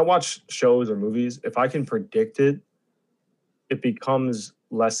when I watch shows or movies, if I can predict it, it becomes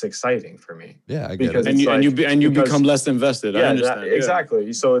less exciting for me. Yeah, I get Because it. And it's you and you like- be, and you because- become less invested. I understand. Yeah.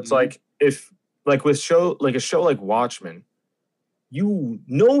 exactly. So it's Mhm. like if like with a show like Watchmen,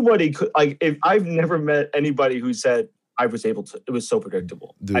 nobody could like if I've never met anybody who said I was able to. It was so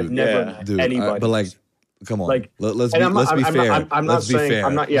predictable. Dude, I've never yeah. met Dude, anybody. but like, come on. Like, Let's and be fair. I'm not Let's be saying fair.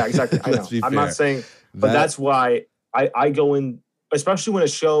 I'm not. Yeah, exactly. I know. Let's be I'm fair. not saying, but That- that's why I go in, especially when a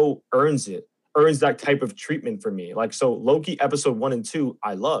show earns that type of treatment for me. Like so, Loki episode 1 and 2,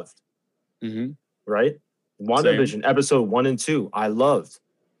 I loved. Mm-hmm. Right, WandaVision episode 1 and 2, I loved.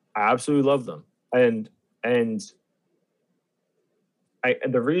 I absolutely loved them, and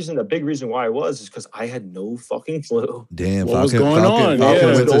the big reason why I was is because I had no fucking clue. Damn, What was Falcon, going on? Falcon Yeah.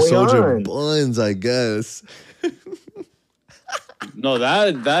 Winter What's going Soldier on? buns, I guess. No,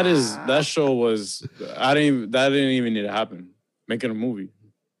 that show was. That didn't even need to happen. Making a movie.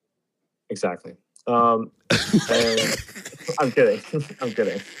 Exactly. And I'm kidding. I'm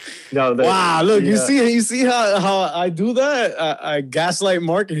kidding. No. Wow, look, yeah, you see how I do that? I gaslight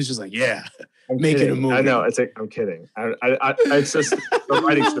Mark, and he's just like, yeah. I'm make it a kidding. movie. I know. It's like I'm kidding. It's just the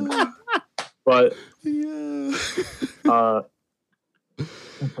writing should be. But Yeah.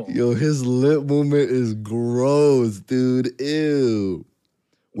 Yo, his lip movement is gross, dude. Ew.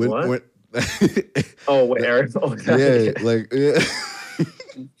 What? Oh, wait, Eric. Oh, Yeah, like yeah.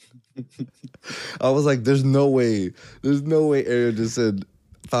 I was like, "There's no way Aaron just said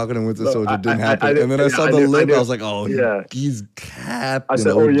Falcon and Winter No, Soldier I- didn't I- happen." I did- and then I yeah, saw I the did- I lip. did. I was like, "Oh, Yeah. he's capped." I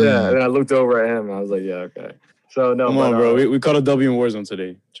said, "Oh yeah," and then I looked over at him. And I was like, "Yeah, okay." So no, Come but, on, bro. We caught a W in Warzone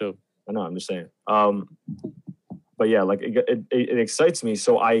today. Chill. I know. I'm just saying. But yeah, like it excites me.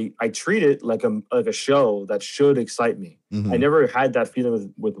 So I treat it like a show that should excite me. Mhm. I never had that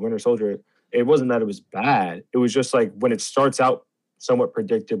feeling with Winter Soldier. It wasn't that it was bad. It was just like when it starts out somewhat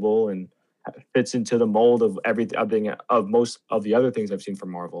predictable and fits into the mold of everything of most of the other things I've seen from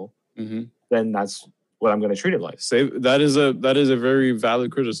Marvel. Mm-hmm. Then that's what I'm going to treat it like. That is a very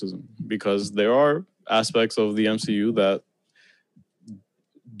valid criticism because there are aspects of the MCU that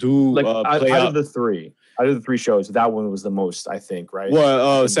do Like play out out. of the three shows, that one was the most, I think, right?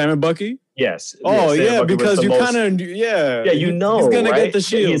 What Sam and Bucky? Yes. Oh Sam yeah, Bucky was because the you most- kind of Yeah, you know, he's gonna right? get the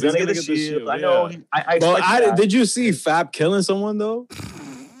shield. He's gonna get the the shield. I yeah. know. I Well, expect that. did you see Fab killing someone though?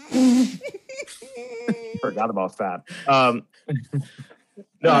 Forgot about Fab.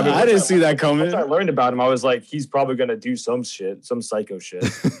 No, I mean, I didn't see that coming. Once I learned about him, I was like, he's probably gonna do some shit, some psycho shit,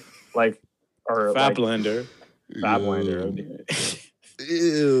 like or like Faplander. Fablander.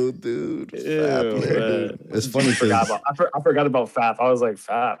 Ew, dude. Ew, Faplander. man. It's funny because I forgot about Fab. I was like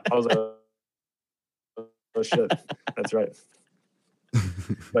Fab. I was like, oh shit, that's right.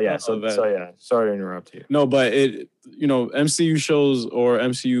 But yeah, so yeah. Sorry to interrupt you. No, but MCU shows or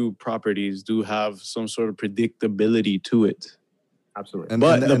MCU properties do have some sort of predictability to it. Absolutely.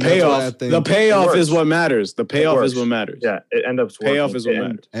 But the and that's why I payoff, think- the payoff works. is what matters. The payoff is works. what matters. Yeah, it ends up Payoff working. is what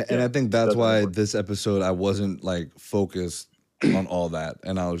And- matters. And I think that's doesn't why work. this episode I wasn't like focused on all that,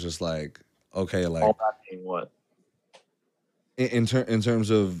 and I was just like, okay, like all that being what? in terms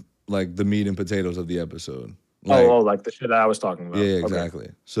of like the meat and potatoes of the episode. Like, Like the shit that I was talking about. yeah, Okay. exactly.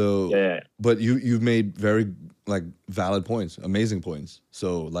 So, Yeah. but you've made very like valid points, amazing points.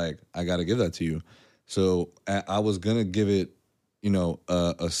 So like I got to give that to you. So I was gonna give it,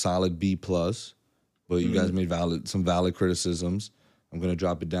 a solid B plus, but you guys made some valid criticisms. I'm gonna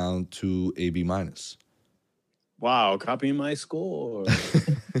drop it down to a B minus. Wow, copying my score.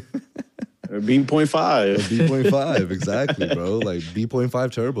 B.5. B.5, exactly, bro. Like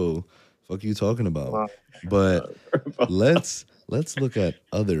B.5 turbo. Fuck you talking about? Wow. But let's look at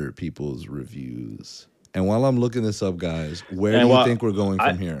other people's reviews. And while I'm looking this up, guys, where do you think we're going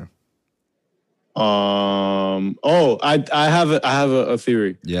from here? I have a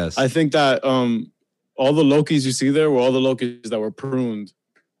theory. Yes. I think that all the Lokis you see there were all the Lokis that were pruned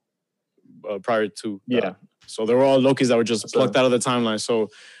prior to that. Yeah. So they were all Lokis that were just So- plucked out of the timeline. So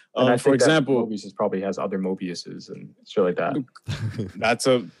And I for think that example, Mobius probably has other Mobiuses and shit like that. that's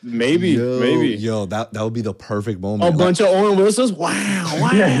a maybe. Yo, that would be the perfect moment. A bunch of Owen Wilsons. Wow.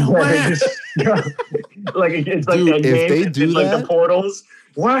 like it's like Dude, a if game, they it's do like that- the portals.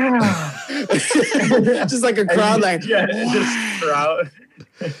 Wow. Just like a crowd, like yeah, wow. just crowd.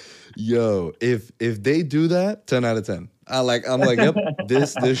 Yo, if they do that, 10 out of 10. I'm like, yep,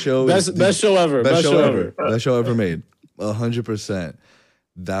 this show is best show ever. Best show ever. Best show ever made. 100%.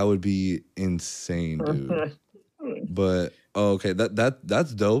 That would be insane, dude. But okay,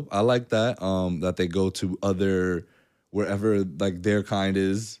 that's dope. I like that. That they go to wherever like their kind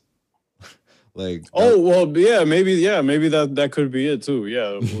is. Like, Oh well, maybe that could be it too.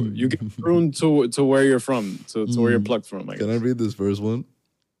 Yeah, you get pruned to where you're from, to where you're plucked from. I guess. can I read this first one?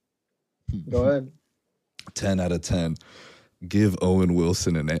 Go ahead. 10 out of 10. Give Owen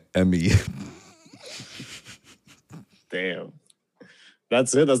Wilson an Emmy. Damn,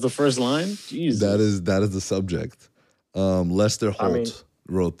 that's it. That's the first line. Jesus, that is the subject. Lester Holt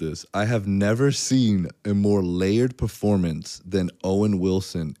wrote this. I have never seen a more layered performance than Owen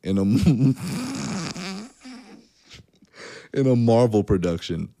Wilson in a in a Marvel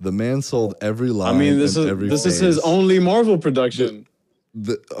production. The man sold every line. I mean, this is is his only Marvel production.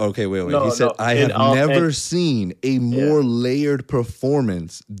 Okay, wait. No, he said, no. I have never seen a more layered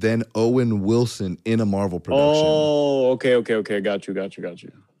performance than Owen Wilson in a Marvel production. Oh, okay. Got you.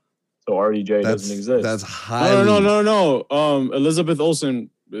 So RDJ doesn't exist. That's highly... No. Elizabeth Olsen,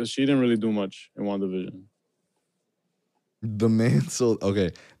 she didn't really do much in WandaVision. The man sold...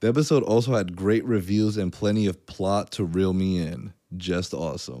 Okay, the episode also had great reviews and plenty of plot to reel me in. Just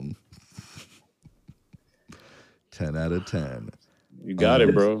awesome. 10 out of 10. You got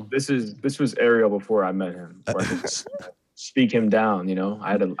it, bro. This was Ariel before I met him. Where I could speak him down, you know.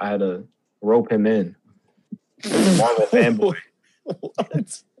 I had to rope him in. Marvel fanboy.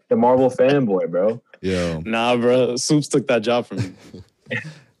 What? The Marvel fanboy, bro. Yo. Nah, bro. Soups took that job from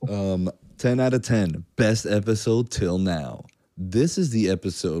me. 10 out of 10. Best episode till now. This is the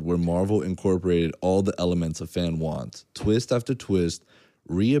episode where Marvel incorporated all the elements a fan wants. Twist after twist,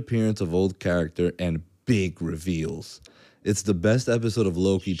 reappearance of old character, and big reveals. It's the best episode of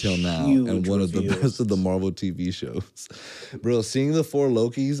Loki till now, and one of the best of the Marvel TV shows. Bro, seeing the 4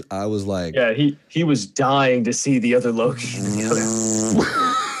 Lokis, I was like... Yeah, he was dying to see the other Loki.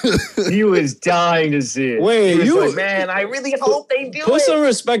 He was dying to see it. Wait, he was you... like, man, I really hope they do Put it. some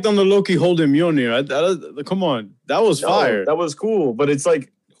respect on the Loki holding Mjolnir. Come on. That was fire. That was cool, but it's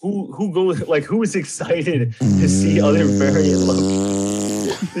like, who is excited to see other variant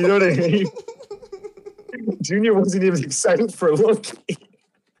Loki? You know what I mean? Junior wasn't even excited for Loki.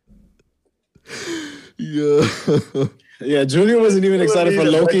 Yeah. Yeah, Junior wasn't even excited for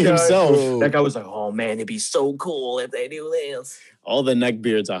Loki himself. That guy was like, oh man, it'd be so cool if they do this. All the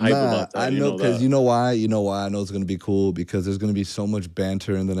neckbeards are hype about that. I know, because you know why? You know why I know it's going to be cool? Because there's going to be so much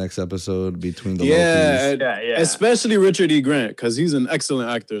banter in the next episode between the Lokis. Yeah. Especially Richard E. Grant, because he's an excellent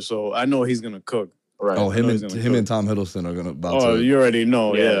actor, so I know he's going to cook. Right. Oh, him and Tom Hiddleston are gonna about to. Oh, you already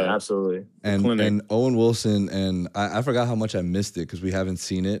know, yeah. Absolutely. And Owen Wilson and I forgot how much I missed it because we haven't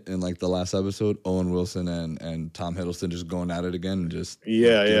seen it in like the last episode. Owen Wilson and Tom Hiddleston just going at it again and just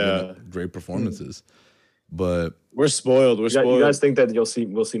giving great performances. But we're spoiled. You guys think that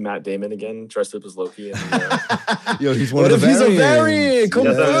we'll see Matt Damon again dressed up as Loki? Yo, he's one of the variants. He's a variant?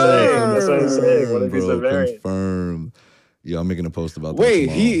 Confirmed. That's what I'm saying. What if he's a variant? Confirmed. Yeah, I'm making a post about that. Wait,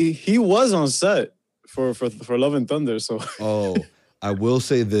 he was on set for Love and Thunder. So I will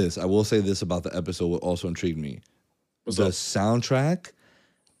say this about the episode. What also intrigued me, the soundtrack.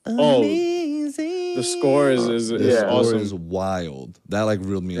 Amazing. The score is awesome. Is wild. That like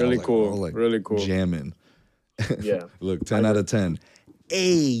reeled me out. Really cool. Really cool. Jamming. Yeah. Look, 10 out of 10.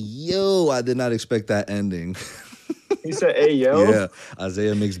 Hey yo, I did not expect that ending. He said, "Hey yo." Yeah,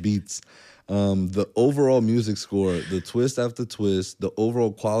 Isaiah makes beats. The overall music score, the twist after twist, the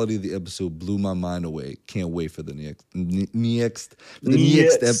overall quality of the episode blew my mind away. Can't wait for the next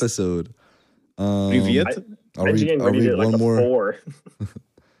episode. I'll read one more. 4.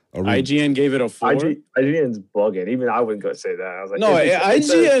 IGN gave it a 4. IGN's bugging. Even I wouldn't go say that. I was like, no,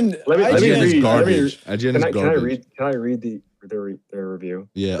 IGN. IGN is garbage. IGN is garbage. Can I read their review?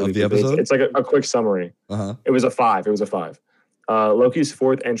 Yeah, of the episode. It's like a quick summary. It was a 5. Loki's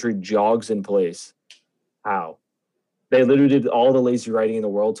 4th entry jogs in place. How? They literally did all the lazy writing in the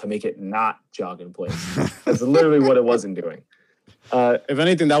world to make it not jog in place. That's literally what it wasn't doing. If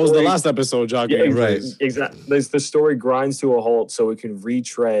anything, that was the last episode jogging. Yeah, right. Exactly. The story grinds to a halt so it can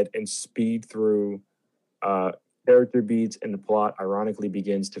retread and speed through character beats, and the plot ironically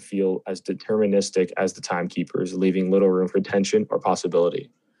begins to feel as deterministic as the Timekeepers, leaving little room for tension or possibility.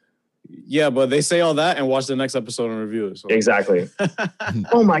 Yeah, but they say all that and watch the next episode and review it. So. Exactly.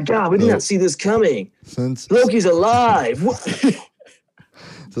 Oh my God, we did not see this coming. Loki's alive.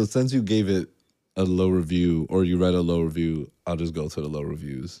 So since you gave it a low review, or you read a low review, I'll just go to the low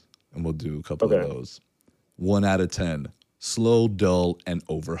reviews and we'll do a couple of those. 1 out of 10. Slow, dull, and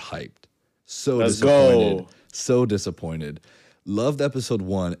overhyped. So disappointed. Loved episode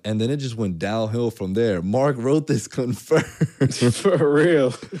 1, and then it just went downhill from there. Mark wrote this confirmed. For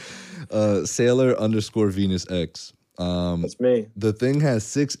real. Sailor_Venus X. That's me. The thing has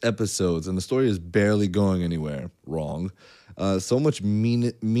 6 episodes, and the story is barely going anywhere. Wrong. So much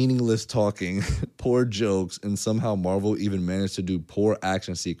meaningless talking, poor jokes, and somehow Marvel even managed to do poor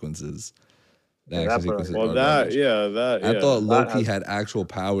action sequences. The action sequences are garbage. I thought Loki had actual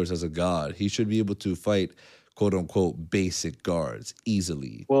powers as a god. He should be able to fight quote unquote basic guards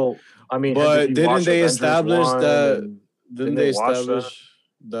easily. Well, I mean, but didn't they establish that? Didn't they establish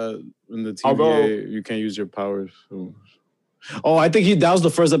that in the TVA you can't use your powers? Oh, I think that was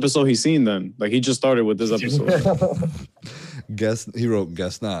the first episode he's seen then. Like he just started with this episode. He wrote,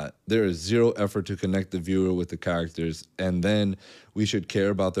 guess not. There is zero effort to connect the viewer with the characters, and then we should care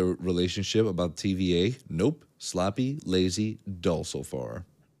about their relationship, about TVA. Nope. Sloppy, lazy, dull so far.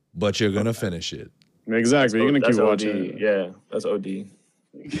 But you're going to finish it. Exactly. You're going to keep watching it. Yeah, that's OD.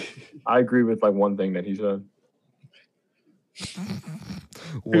 I agree with like one thing that he said.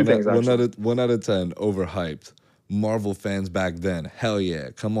 One out of 10, overhyped. Marvel fans back then, hell yeah,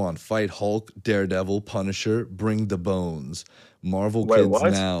 come on, fight Hulk, Daredevil, Punisher, bring the bones. Marvel kids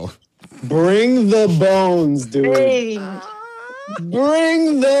now. Bring the bones, dude. Hey.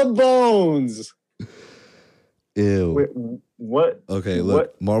 Bring the bones. Ew. Wait, what? Okay, look,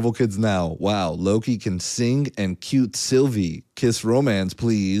 what? Marvel kids now. Wow, Loki can sing and cute Sylvie. Kiss romance,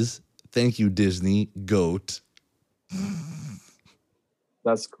 please. Thank you, Disney. Goat.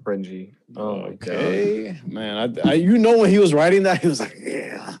 That's cringy. Oh, okay. God. Man, I you know when he was writing that, he was like,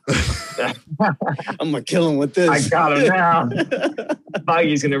 yeah. I'm going to kill him with this. I got him now.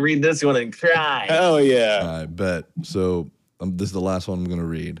 Foggy's going to read this one and cry. Hell yeah. I bet. So this is the last one I'm going to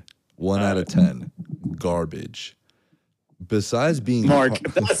read. 1 out of 10. Garbage. Besides being Mark,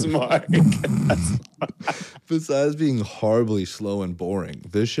 that's Mark. Besides being horribly slow and boring,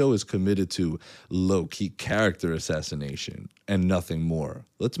 this show is committed to low-key character assassination and nothing more.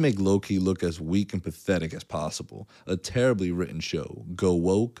 Let's make Loki look as weak and pathetic as possible. A terribly written show. Go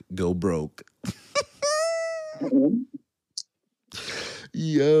woke, go broke.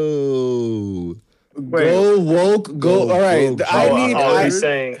 Yo. Wait, go woke, go. All right.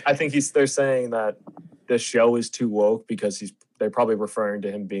 I think they're saying that the show is too woke because they're probably referring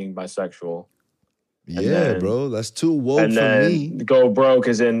to him being bisexual. Yeah, bro, that's too woke and for then me. Go broke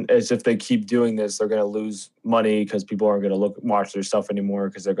as if they keep doing this, they're gonna lose money because people aren't gonna watch their stuff anymore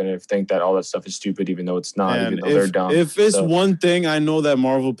because they're gonna think that all that stuff is stupid, even though it's not. And even though they're dumb. If it's one thing I know that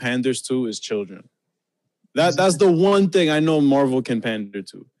Marvel panders to is children. That's the one thing I know Marvel can pander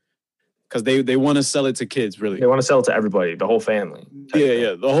to. Because they want to sell it to kids, really. They want to sell it to everybody, the whole family.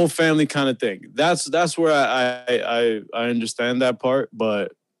 Yeah, the whole family kind of thing. That's where I understand that part.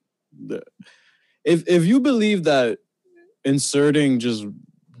 But if you believe that inserting just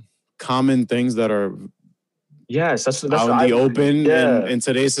common things that are that's out in the open in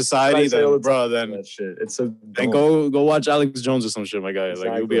today's society, then that shit. It's so then go watch Alex Jones or some shit, my guy. Exactly.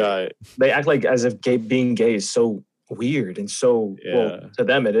 Like you'll be all right. They act like as if being gay is so weird and so well, to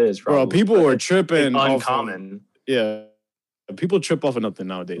them it is probably. Bro, people were tripping uncommon. People trip off of nothing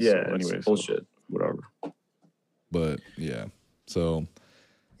nowadays. Yeah, so anyway, bullshit. Whatever. But yeah, so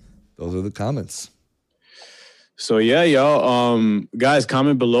those are the comments. So yeah, y'all, guys,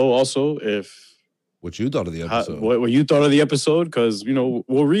 comment below also if what you thought of the episode. What you thought of the episode, because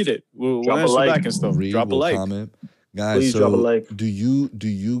we'll read it. We'll answer back and stuff. Drop a like, comment, guys. Please drop a like. Do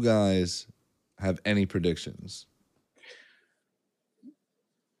you guys have any predictions?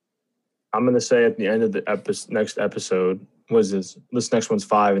 I'm going to say at the end of the next episode, was this next one's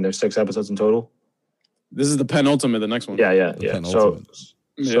 5 and there's 6 episodes in total? This is the penultimate, the next one. Yeah.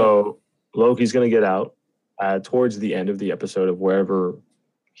 So Loki's going to get out towards the end of the episode of wherever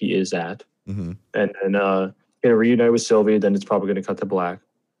he is at. Mm-hmm. And going to reunite with Sylvie, then it's probably going to cut to black.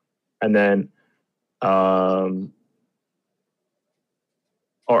 And then, are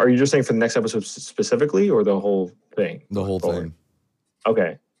you just saying for the next episode specifically or the whole thing? The whole thing.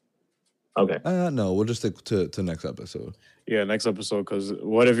 Okay. No, we'll just stick to next episode. Yeah, next episode. Because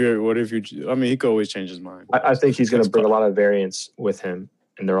what if you? I mean, he could always change his mind. I think he's going to bring a lot of variants with him,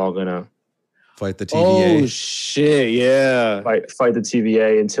 and they're all going to fight the TVA. Oh shit! Yeah, fight the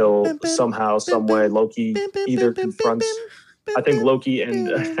TVA until somehow, some way, Loki either confronts. I think Loki and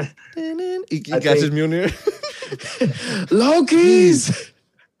he catches Mjolnir. Loki's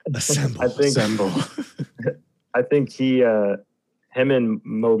assemble. I think him and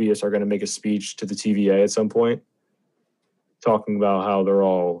Mobius are going to make a speech to the TVA at some point, talking about how they're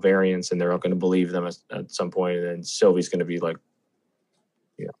all variants and they're all going to believe them at some point. And then Sylvie's going to be like,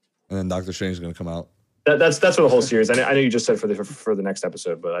 yeah. And then Doctor Strange is going to come out. That's for the whole series. I know you just said for the next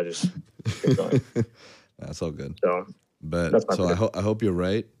episode, but I just keep going. That's all good. So, I hope you're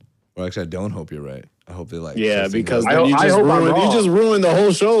right. Or actually, I don't hope you're right. I hope they like. Yeah, because you just ruined the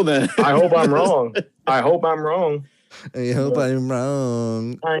whole show. Then I hope I'm wrong. I hope I'm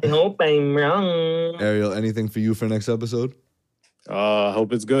wrong. I hope I'm wrong. Ariel, anything for you for next episode? I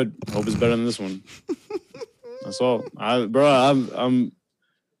hope it's good. Hope it's better than this one. That's all. I'm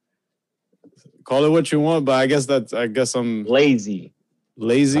call it what you want, but I guess I'm Lazy.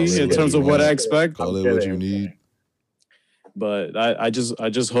 lazy in terms of what I expect. Call it what you need. But I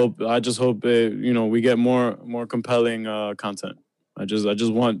just hope we get more compelling content. I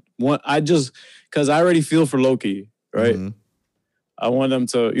just want because I already feel for Loki, right? Mhm. I want them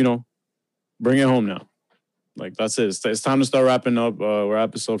to bring it home now. Like that's it. It's time to start wrapping up. We're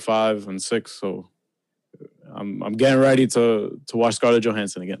episode 5 and 6, so I'm getting ready to watch Scarlett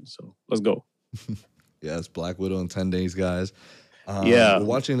Johansson again. So let's go. Yes, Black Widow in 10 days, guys. Yeah. We're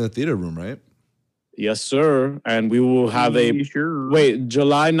watching in the theater room, right? Yes, sir. And we will have wait.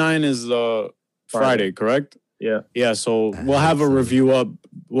 July 9 is Friday, correct? Yeah. Yeah. So we'll have a review up.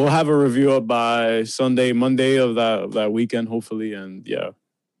 We'll have a review up by Sunday, Monday of that weekend, hopefully. And yeah.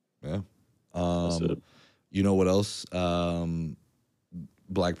 Yeah. That's it. You know what else?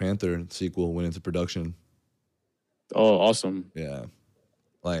 Black Panther sequel went into production. Oh, awesome. Yeah.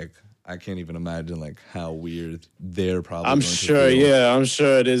 Like, I can't even imagine like how weird they're probably I'm going to sure. feel. Yeah, I'm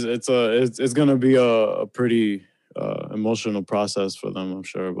sure it is. It's gonna be a pretty emotional process for them. I'm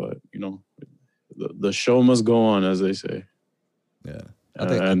sure, but the show must go on, as they say. Yeah.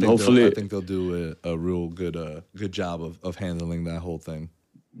 And I think hopefully, they'll do a real good job of handling that whole thing.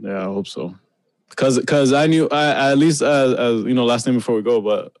 yeah, I hope so. Because I knew, at least as last name before we go,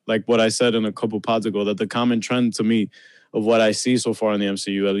 but like what I said in a couple pods ago, that the common trend to me of what I see so far in the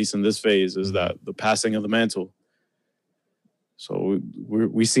MCU, at least in this phase, is that the passing of the mantle. So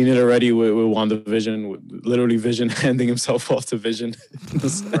we've seen it already with WandaVision, with literally Vision handing himself off to Vision.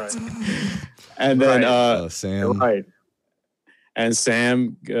 Right. And then Sam, Right. and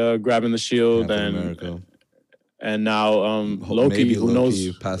Sam grabbing the shield, Captain America. and now Loki. Maybe Who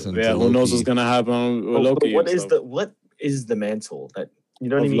knows? passing Yeah, to who knows Loki. what's gonna happen with Loki? What and stuff. what is the mantle that you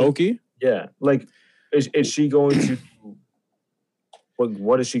know what I Of mean? Loki? Yeah. Like is she going to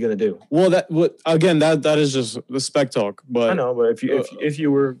what is she gonna do? Well, that is just the spec talk. But I know, but if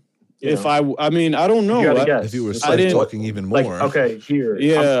you were I mean, I don't know. you gotta guess. If you were I didn't- talking even more, like, okay, here,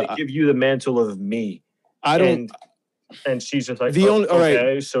 Yeah. I'm gonna give you the mantle of me. I don't. And she's just like, The only- all right.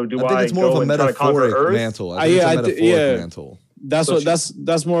 okay, so do I think it's more of go a and try to conquer metaphoric Earth? mantle. I think it's a metaphoric mantle. That's So what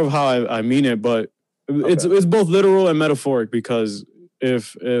that's more of how I mean it. But it's both literal and metaphoric, because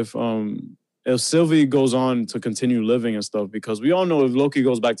if Sylvie goes on to continue living and stuff, because we all know if Loki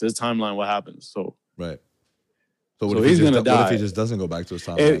goes back to his timeline, what happens. So Right. So So what if he's he just, gonna what if die. he just doesn't go back to his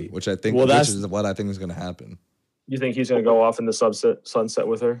timeline? Which I think, well, which that's- is what I think is going to happen. You think he's gonna go off in the sunset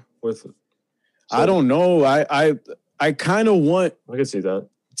with her? I don't know. I kind of want. I can see that.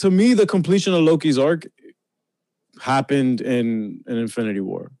 To me, the completion of Loki's arc happened in Infinity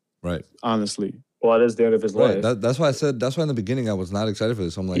War. Right. Honestly, Well, it is the end of his Right. life. That's why I said. That's why in the beginning I was not excited for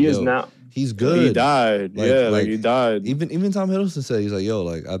this. I'm like, He is yo, now. he's good. he died. Like, he died. Even Tom Hiddleston said, he's like, yo,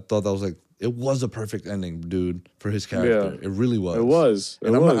 like I thought that was like, it was a perfect ending, dude, for his character. Yeah. It really was. It was.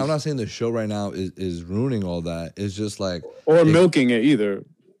 And I'm not saying the show right now is ruining all that. It's just like, or milking it either.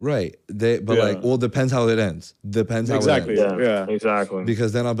 right. But Yeah. like, well, depends how it ends. Depends how Exactly. it ends. Yeah, Yeah. exactly.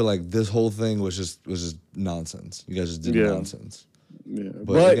 Because then I'll be like, this whole thing was just nonsense. You guys just did Yeah. nonsense. Yeah. But,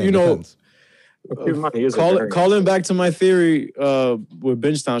 But again, you know, depends. Keep in mind, he is a very- calling back to my theory with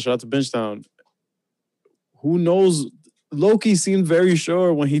Bingetown. Shout out to Bingetown. Who knows? Loki seemed very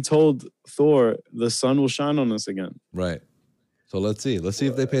sure when he told Thor the sun will shine on us again. Right. So let's see. Let's see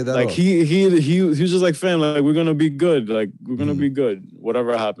if they pay that Like off. he was just like, fam, like we're gonna be good. Like we're gonna Mhm. be good,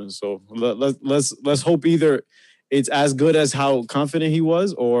 whatever happens. So let's hope either it's as good as how confident he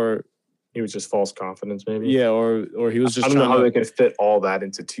was, or He was just false confidence, maybe. yeah, or he was just I don't know trying how to. they could fit all that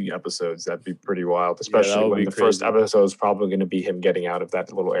into 2 episodes. That'd be pretty wild, especially would when be the first crazy. episode is probably going to be him getting out of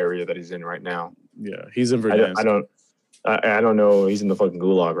that little area that he's in right now. Yeah, he's in I Verdansk. don't know. He's in the fucking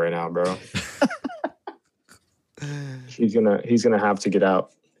gulag right now, bro. He's gonna have to get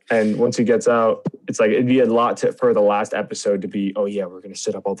out. And once he gets out, it's like it'd be a lot for the last episode to be, oh yeah, we're gonna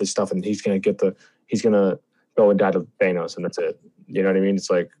set up all this stuff, and he's gonna go and die to Thanos, and that's it. You know what I mean? It's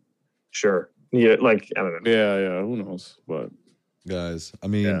like, sure, yeah, like I don't know. Yeah, who knows? But Guys, I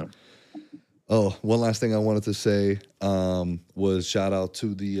mean, yeah. oh, one last thing I wanted to say was shout out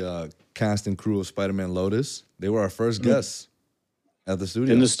to the cast and crew of Spider-Man Lotus. They were our first guests at the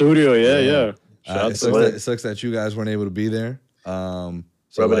studio. In the studio, yeah. Yeah. Shout out It to sucks, it sucks that you guys weren't able to be there. So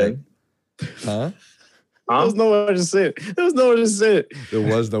Rub it like, in. huh? There was nowhere to sit. There was nowhere to sit. There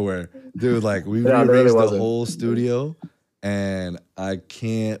was nowhere, dude. Like we Yeah, there really rearranged the wasn't. whole studio, and I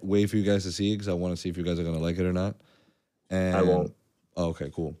can't wait for you guys to see it because I want to see if you guys are gonna like it or not. And I won't. Oh, okay,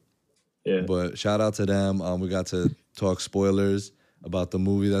 cool. Yeah. But shout out to them. We got to talk spoilers about the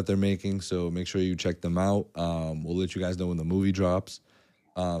movie that they're making, so make sure you check them out. We'll let you guys know when the movie drops.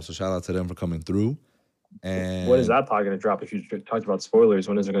 So shout out to them for coming through. And When is that pod going to drop? If you talked about spoilers,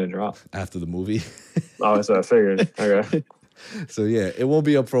 when is it going to drop? after the movie. Oh, that's what I figured. Okay. So yeah, it won't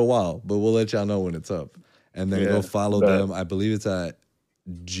be up for a while, but we'll let y'all know when it's up. And then go follow bet. them. I believe it's at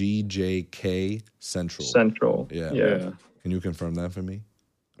GJK Central. Central. Yeah. Yeah. Can you confirm that for me?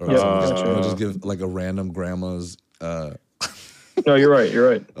 Or Yeah, I'll just give like a random grandma's No, you're right. You're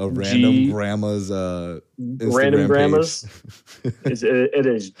right. a random grandma's Instagram Random grandmas. page. It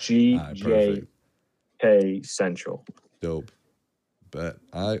is Alright, perfect. GJK Central. Dope. Bet.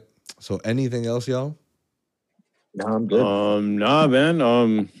 All right. So anything else, y'all? No, I'm good. Nah,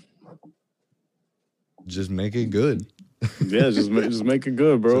 man. Just make it good. Yeah, just make it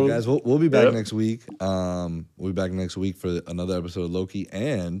good, bro. So guys, we'll be back Yep. next week. We'll be back next week for another episode of Loki,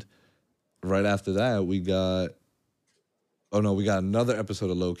 and right after that we got another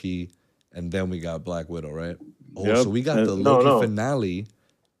episode of Loki, and then we got Black Widow, right? Oh, Yep. so we got the No, Loki no. finale.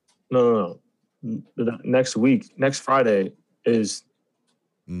 No. Next week, next Friday is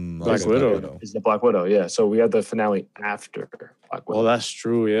Black Widow. the Black Widow. Yeah. So we have the finale after Black Widow. Oh, that's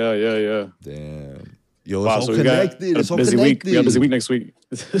true. Yeah. Damn. Yo, Wow, it's so all we got connected. a It's all busy connected. week. We got a busy week next week.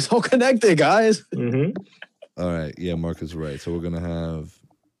 It's all connected, guys. Mm-hmm. All right. Yeah, Mark is right. So we're gonna have.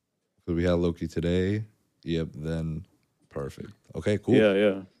 So we had Loki today. Yep. Then perfect. Okay. Cool.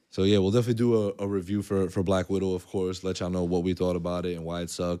 Yeah. So yeah, we'll definitely do a review for Black Widow, of course. Let y'all know what we thought about it and why it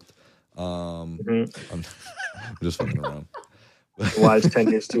sucked. I'm just fucking around. Why it's 10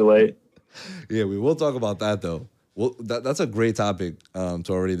 years too late? Yeah, we will talk about that though. Well, that's a great topic to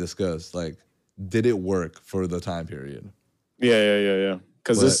already discuss. Like, did it work for the time period? Yeah.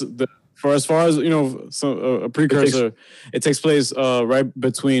 Because for as far as you know, a precursor, it takes place right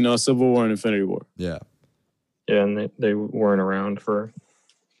between Civil War and Infinity War. Yeah. Yeah, and they weren't around for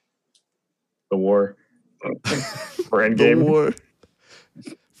the war. For The Endgame. war.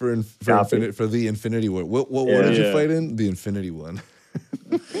 For Copy. for the Infinity War. What war Yeah. did you Yeah. fight in? The Infinity one.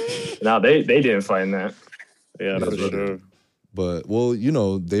 No, they didn't find that. Yeah, That's for what sure. But well, you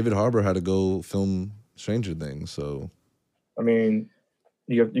know, David Harbour had to go film Stranger Things, so I mean,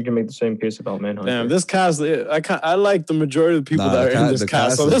 you can make the same case about Manhunter. Damn, this cast, I like the majority of the people Nah, that the are in ca- this the cast.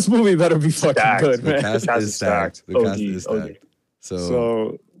 cast So is this movie better be fucking stacked. good, the man. cast Cast is is stacked. stacked. The cast OG, is stacked. So,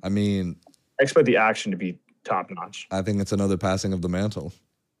 So I mean, I expect the action to be top notch. I think it's another passing of the mantle.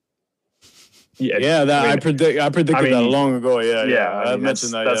 yeah, that I predicted I mean, that long ago. Yeah. I mean,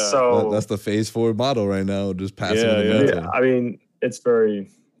 mentioned that. That's Yeah. so. That's the phase 4 model right now, just passing Yeah, the yeah. mantle. Yeah, I mean, it's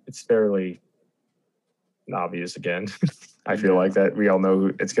fairly obvious again. I feel like that we all know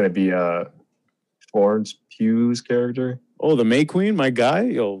who it's going to be Florence Pugh's character. Oh, the May Queen, my guy.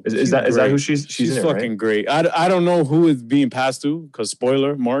 Yo, Is that who she's She's in it, fucking right? great. I don't know who it's being passed to because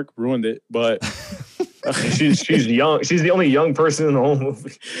spoiler, Mark ruined it. But she's young. She's the only young person in the whole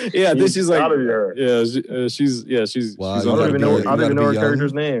movie. yeah, this is like gotta be her. yeah, she's Wow, she's you I gotta don't even be- know. you I don't gotta even know be her young.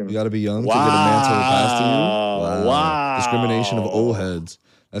 character's name. You got to be young to get a mantle passed to you. Wow. Discrimination of old heads.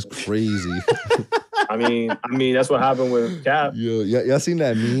 That's crazy. I mean, that's what happened with Cap. Yo, y'all seen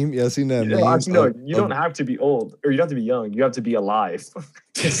that meme? Y'all seen that meme? Actually, no, you of- don't have to be old, or you don't have to be young. You have to be alive.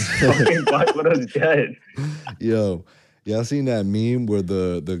 Just fucking Black Widow's dead. Yo, y'all seen that meme where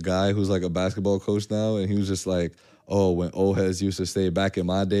the guy who's like a basketball coach now, and he was just like, "Oh, when old heads used to say back in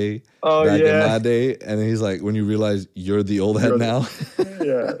my day, Oh back in yeah, my day," and then he's like, "When you realize you're the old head You're now."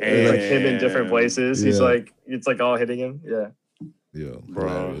 yeah. It's like him in different places. He's Yeah. like, it's like all hitting him. Yeah. Yo, Bro,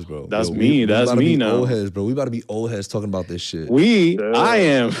 hilarious, bro. that's Yo, me, that's about to me be now. Old heads, bro. We about to be old heads talking about this shit. I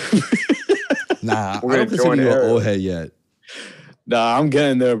am. Nah, We're I don't gonna consider join you an Arrow. old head yet. Nah, I'm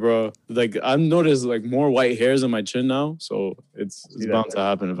getting there, bro. Like I've noticed like more white hairs on my chin now, so it's See that? bound to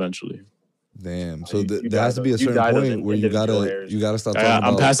happen eventually. Damn. So You there has to be a you certain died of point where you individual gotta hairs. start talking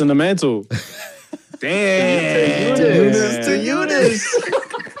I'm about. passing the mantle. Damn. To Eunice.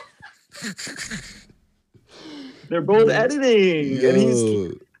 They're both editing, and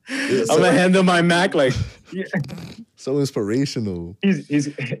Yo, it's I'm gonna hand him my Mac like so inspirational. he's he's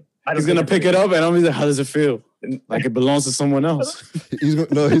gonna pick it up and I'm like, how does it feel? Like it belongs to someone else. He's gonna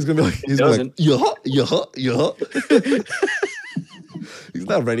be like, he's gonna be like, yeah. He's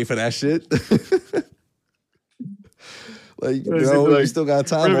not ready for that shit. Like, What is you know, it like? you still got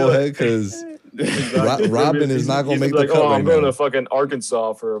time, Maybe old like- head, because Robin is not gonna He's make like, the cut oh, right I'm going now. to fucking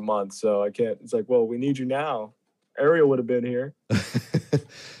Arkansas for a month, so I can't. It's like, well, we need you now. Ariel would have been here.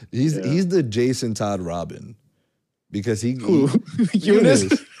 He's the Jason Todd Robin, because he Who?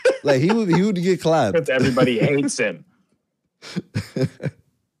 Eunice. Like he would get clapped. Everybody hates him.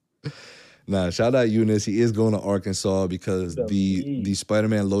 Nah, shout out Eunice. He is going to Arkansas because the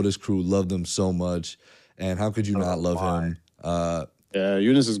Spider-Man Lotus crew loved him so much. And how could you not love him? Yeah,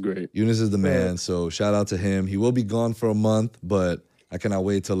 Eunice is great. Eunice is the man, so shout out to him. He will be gone for a month, but I cannot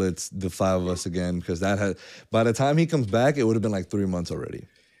wait till it's the five of us again because by the time he comes back, it would have been like 3 months already.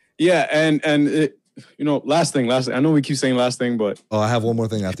 Yeah, and it, last thing. I know we keep saying last thing, but I have one more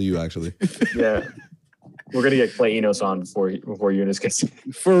thing after you actually. Yeah. We're gonna get Clay Enos on before Eunice gets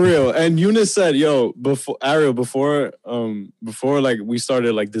for real. And Eunice said, "Yo, before like we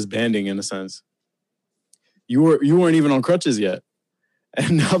started like disbanding in a sense, you weren't even on crutches yet,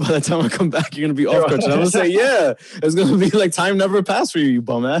 and now by the time I come back, you're gonna be off crutches." I was say, "Yeah, it's gonna be like time never passed for you, you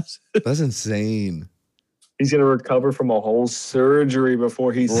bum ass." That's insane. He's gonna recover from a whole surgery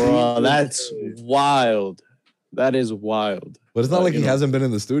before he's. Bro, that's wild. That is wild. But it's not like he hasn't been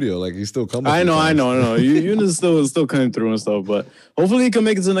in the studio. Like he's still coming. I know. Eunice still coming through and stuff. But hopefully he can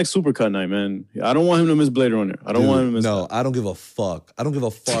make it to the next Supercut night, man. I don't want him to miss Blade Runner. I don't want him to miss. No, I don't give a fuck. I don't give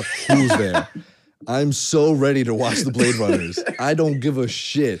a fuck who's there. I'm so ready to watch the Blade Runners. I don't give a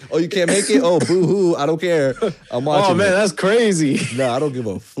shit. Oh, you can't make it? Oh, boo-hoo. I don't care. I'm watching. Oh, man, that's crazy. No, I don't give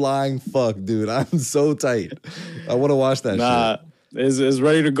a flying fuck, dude. I'm so tight. I want to watch that shit. It's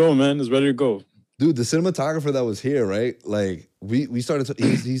ready to go, man. It's ready to go. Dude, the cinematographer that was here, right? Like, we started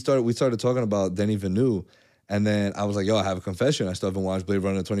talking about Denis Villeneuve, and then I was like, yo, I have a confession. I still haven't watched Blade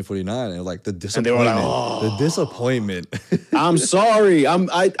Runner 2049. And like the disappointment. And they were like, the disappointment. I'm sorry.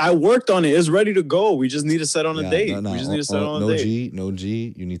 I worked on it. It's ready to go. We just need to set on a date. We just need to set on a date. No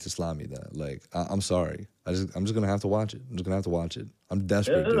G, you need to slap me that. Like, I'm sorry. I'm just gonna have to watch it. I'm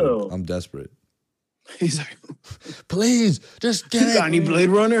desperate, dude. I'm desperate. He's like, please, just get it. Got any Blade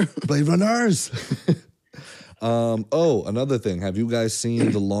Runner? Blade Runners. Another thing. Have you guys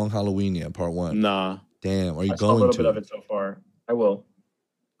seen The Long Halloween yet, part 1? Nah. Damn, are you going to? I saw a little bit of it so far. I will.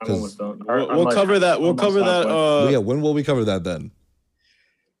 I'm almost done. We'll cover that. We'll cover that. Yeah, when will we cover that then?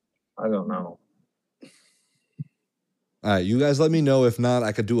 I don't know. All right, you guys let me know. If not,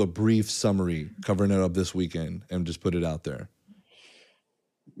 I could do a brief summary covering it up this weekend and just put it out there.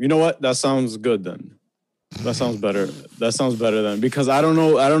 You know what? That sounds good then. That sounds better. That sounds better then, because I don't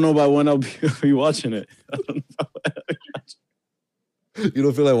know about when I'll be watching it. You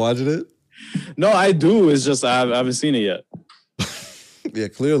don't feel like watching it? No, I do. It's just I haven't seen it yet. Yeah,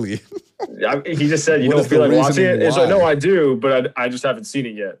 clearly. He just said you don't feel like watching it. It's like, no, I do, but I just haven't seen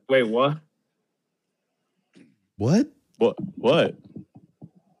it yet. Wait, what? What? What?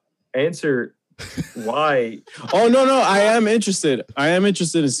 Answer. Why? Oh no! I am interested. I am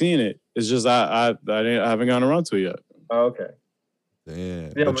interested in seeing it. It's just I haven't gotten around to it yet. Oh, okay.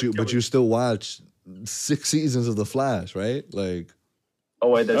 Damn. Yeah, but you still watch 6 seasons of The Flash, right? Like. Oh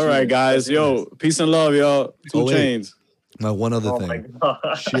wait. All right, guys. Yo, peace and love, y'all. 2 Chainz. My one other thing. My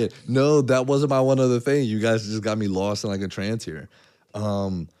God. Shit. No, that wasn't my one other thing. You guys just got me lost in like a trance here.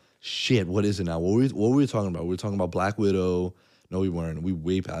 Shit. What is it now? What were we talking about? We were talking about Black Widow. No, we weren't. We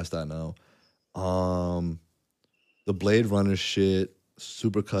way past that now. The Blade Runner shit,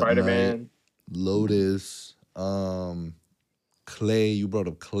 Supercut Spider-Man, Night, Lotus, Clay. You brought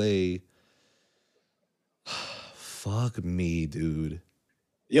up Clay. Fuck me, dude.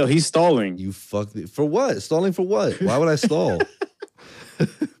 Yo, he's stalling. You fucked me. For what? Stalling for what? Why would I stall?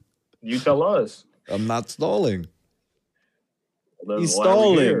 You tell us. I'm not stalling. He's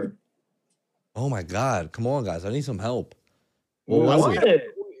stalling. Oh my God. Come on, guys. I need some help. What was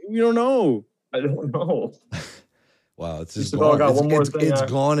it? We don't know. I don't know. Wow, it's just gone. It's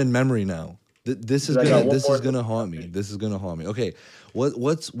gone in memory now. This is gonna haunt me. This is gonna haunt me. Okay,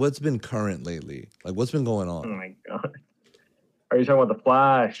 what's been current lately? Like, what's been going on? Oh my God. Are you talking about The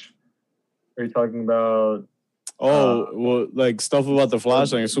Flash? Are you talking about? Well, like stuff about the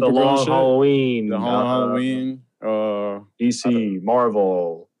Flash, like Supergirl, the Long Halloween, the Halloween, DC,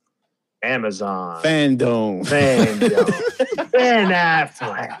 Marvel, Amazon, Fandom. Ben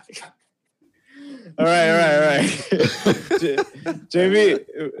Affleck. All right.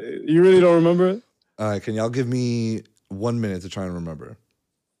 JB, you really don't remember? All right, can y'all give me 1 minute to try and remember?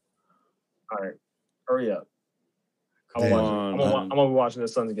 All right, hurry up. I'm gonna be watching the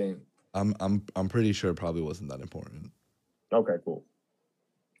Suns game. I'm pretty sure it probably wasn't that important. Okay, cool.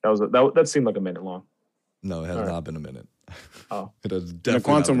 That seemed like a minute long. No, it has not been a minute. Oh, it has definitely. In the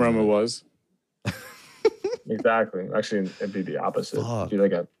quantum realm, it was. Exactly. Actually, it'd be the opposite. It'd be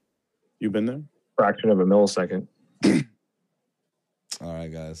like You've been there? Fraction of a millisecond. All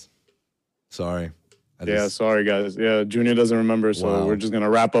right, guys. Sorry. Sorry, guys. Yeah, Junior doesn't remember, so we're just gonna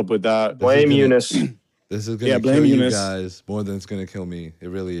wrap up with that. Blame Eunice. This is gonna kill you guys more than it's gonna kill me. It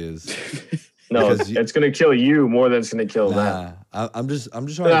really is. No, it's gonna kill you more than it's gonna kill them. I'm just trying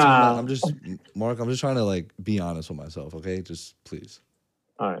to Mark, I'm just trying to like be honest with myself, okay? Just please.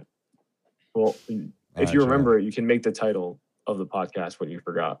 All right. Well, if you remember it, you can make the title of the podcast what you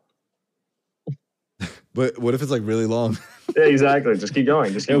forgot. But what if it's like really long? Yeah, exactly. Just keep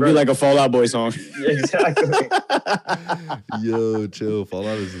going. It'll be like a Fall Out Boy song. Exactly. Yo, chill. Fall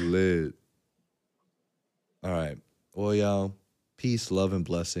Out is lit. All right. Well, y'all, peace, love, and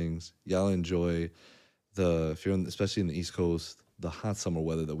blessings. Y'all enjoy if you're especially in the East Coast, the hot summer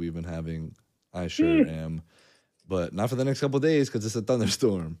weather that we've been having. I sure am. But not for the next couple of days because it's a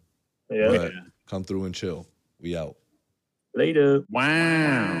thunderstorm. Yeah. But come through and chill. We out. Later.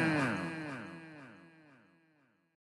 Wow.